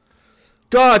to.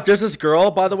 God, there's this girl,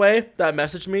 by the way, that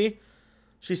messaged me.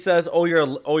 She says, "Oh, you're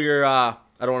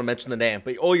I don't want to mention the name,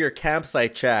 but oh, your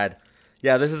campsite, Chad.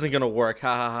 Yeah, this isn't gonna work.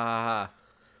 Ha ha ha ha ha.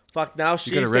 Fuck, now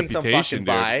she got a thinks I'm fucking reputation,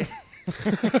 bi.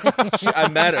 I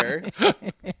met her.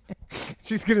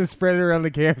 She's gonna spread it around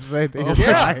the campsite. That you're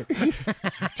yeah. bi.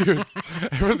 Dude,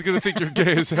 everyone's gonna think you're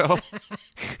gay as hell.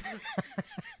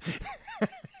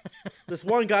 This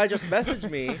one guy just messaged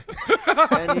me,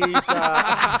 and he's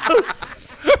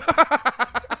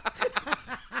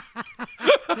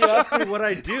he asked me what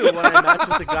I do when I match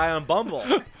with a guy on Bumble.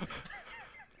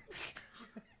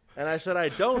 And I said I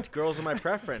don't. Girls are my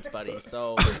preference, buddy.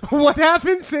 So What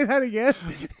happened? Say that again.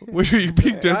 Wait, are you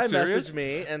being guy dead serious? messaged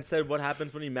me and said, "What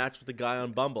happens when you match with a guy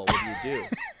on Bumble? What do you do?"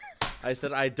 I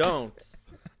said, "I don't.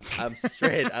 I'm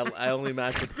straight. I only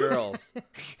match with girls."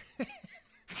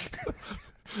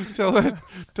 Tell that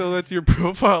to your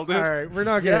profile, dude. All right, we're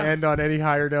not gonna Yeah. end on any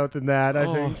higher note than that. I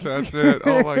Oh, think. that's it.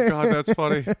 Oh my god, that's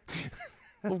funny.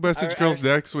 We'll message I girls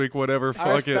next week, whatever.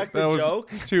 Fuck it. respect the That was joke.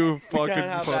 too We fucking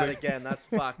can't have funny. that again. That's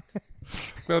fucked.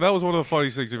 No, that was one of the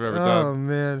funniest things you've ever Oh done.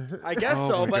 man. I guess Oh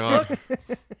so, my but God.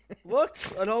 look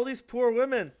at all these poor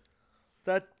women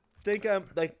that think I'm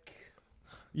like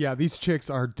Yeah, these chicks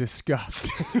are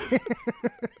disgusting.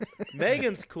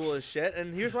 Megan's cool as shit,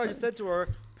 and here's what I just said to her: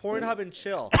 Pornhub and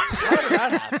chill. How did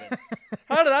that happen?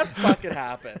 How did that fucking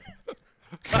happen?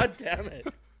 God damn it!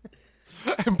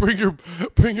 And bring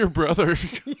your brother.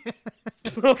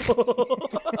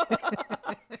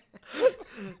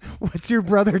 What's your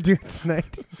brother doing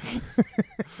tonight?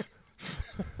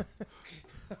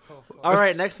 All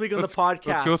right, next week on the podcast,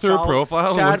 Let's go through a profile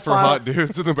and Chad look for hot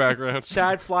dudes in the background.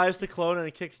 Chad flies to Kelowna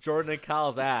and kicks Jordan and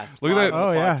Kyle's ass. Look at live that. on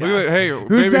Oh, the yeah. podcast. Look at that. Hey, Who's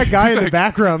baby, that guy he's in the like,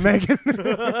 background, Megan?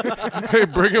 Hey,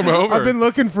 bring him over. I've been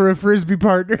looking for a frisbee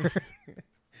partner.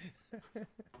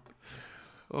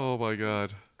 Oh my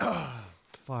god.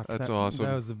 Fuck, That's awesome.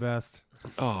 That was the best.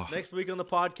 Oh, Next week on the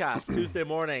podcast, Tuesday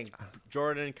morning,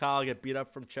 Jordan and Kyle get beat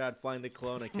up from Chad flying to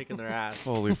Kelowna, kicking their ass.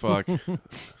 holy fuck.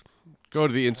 Go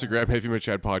to the Instagram Heavy Met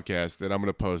Chad podcast, and I'm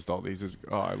gonna post all these.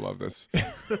 Oh, I love this.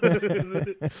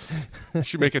 You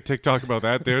should make a TikTok about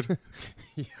that, dude.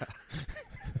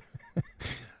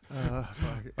 All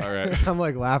right, I'm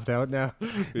like laughed out now.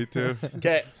 me too.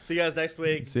 Okay, see you guys next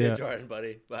week. See See you, ya. Jordan,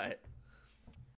 buddy. Bye.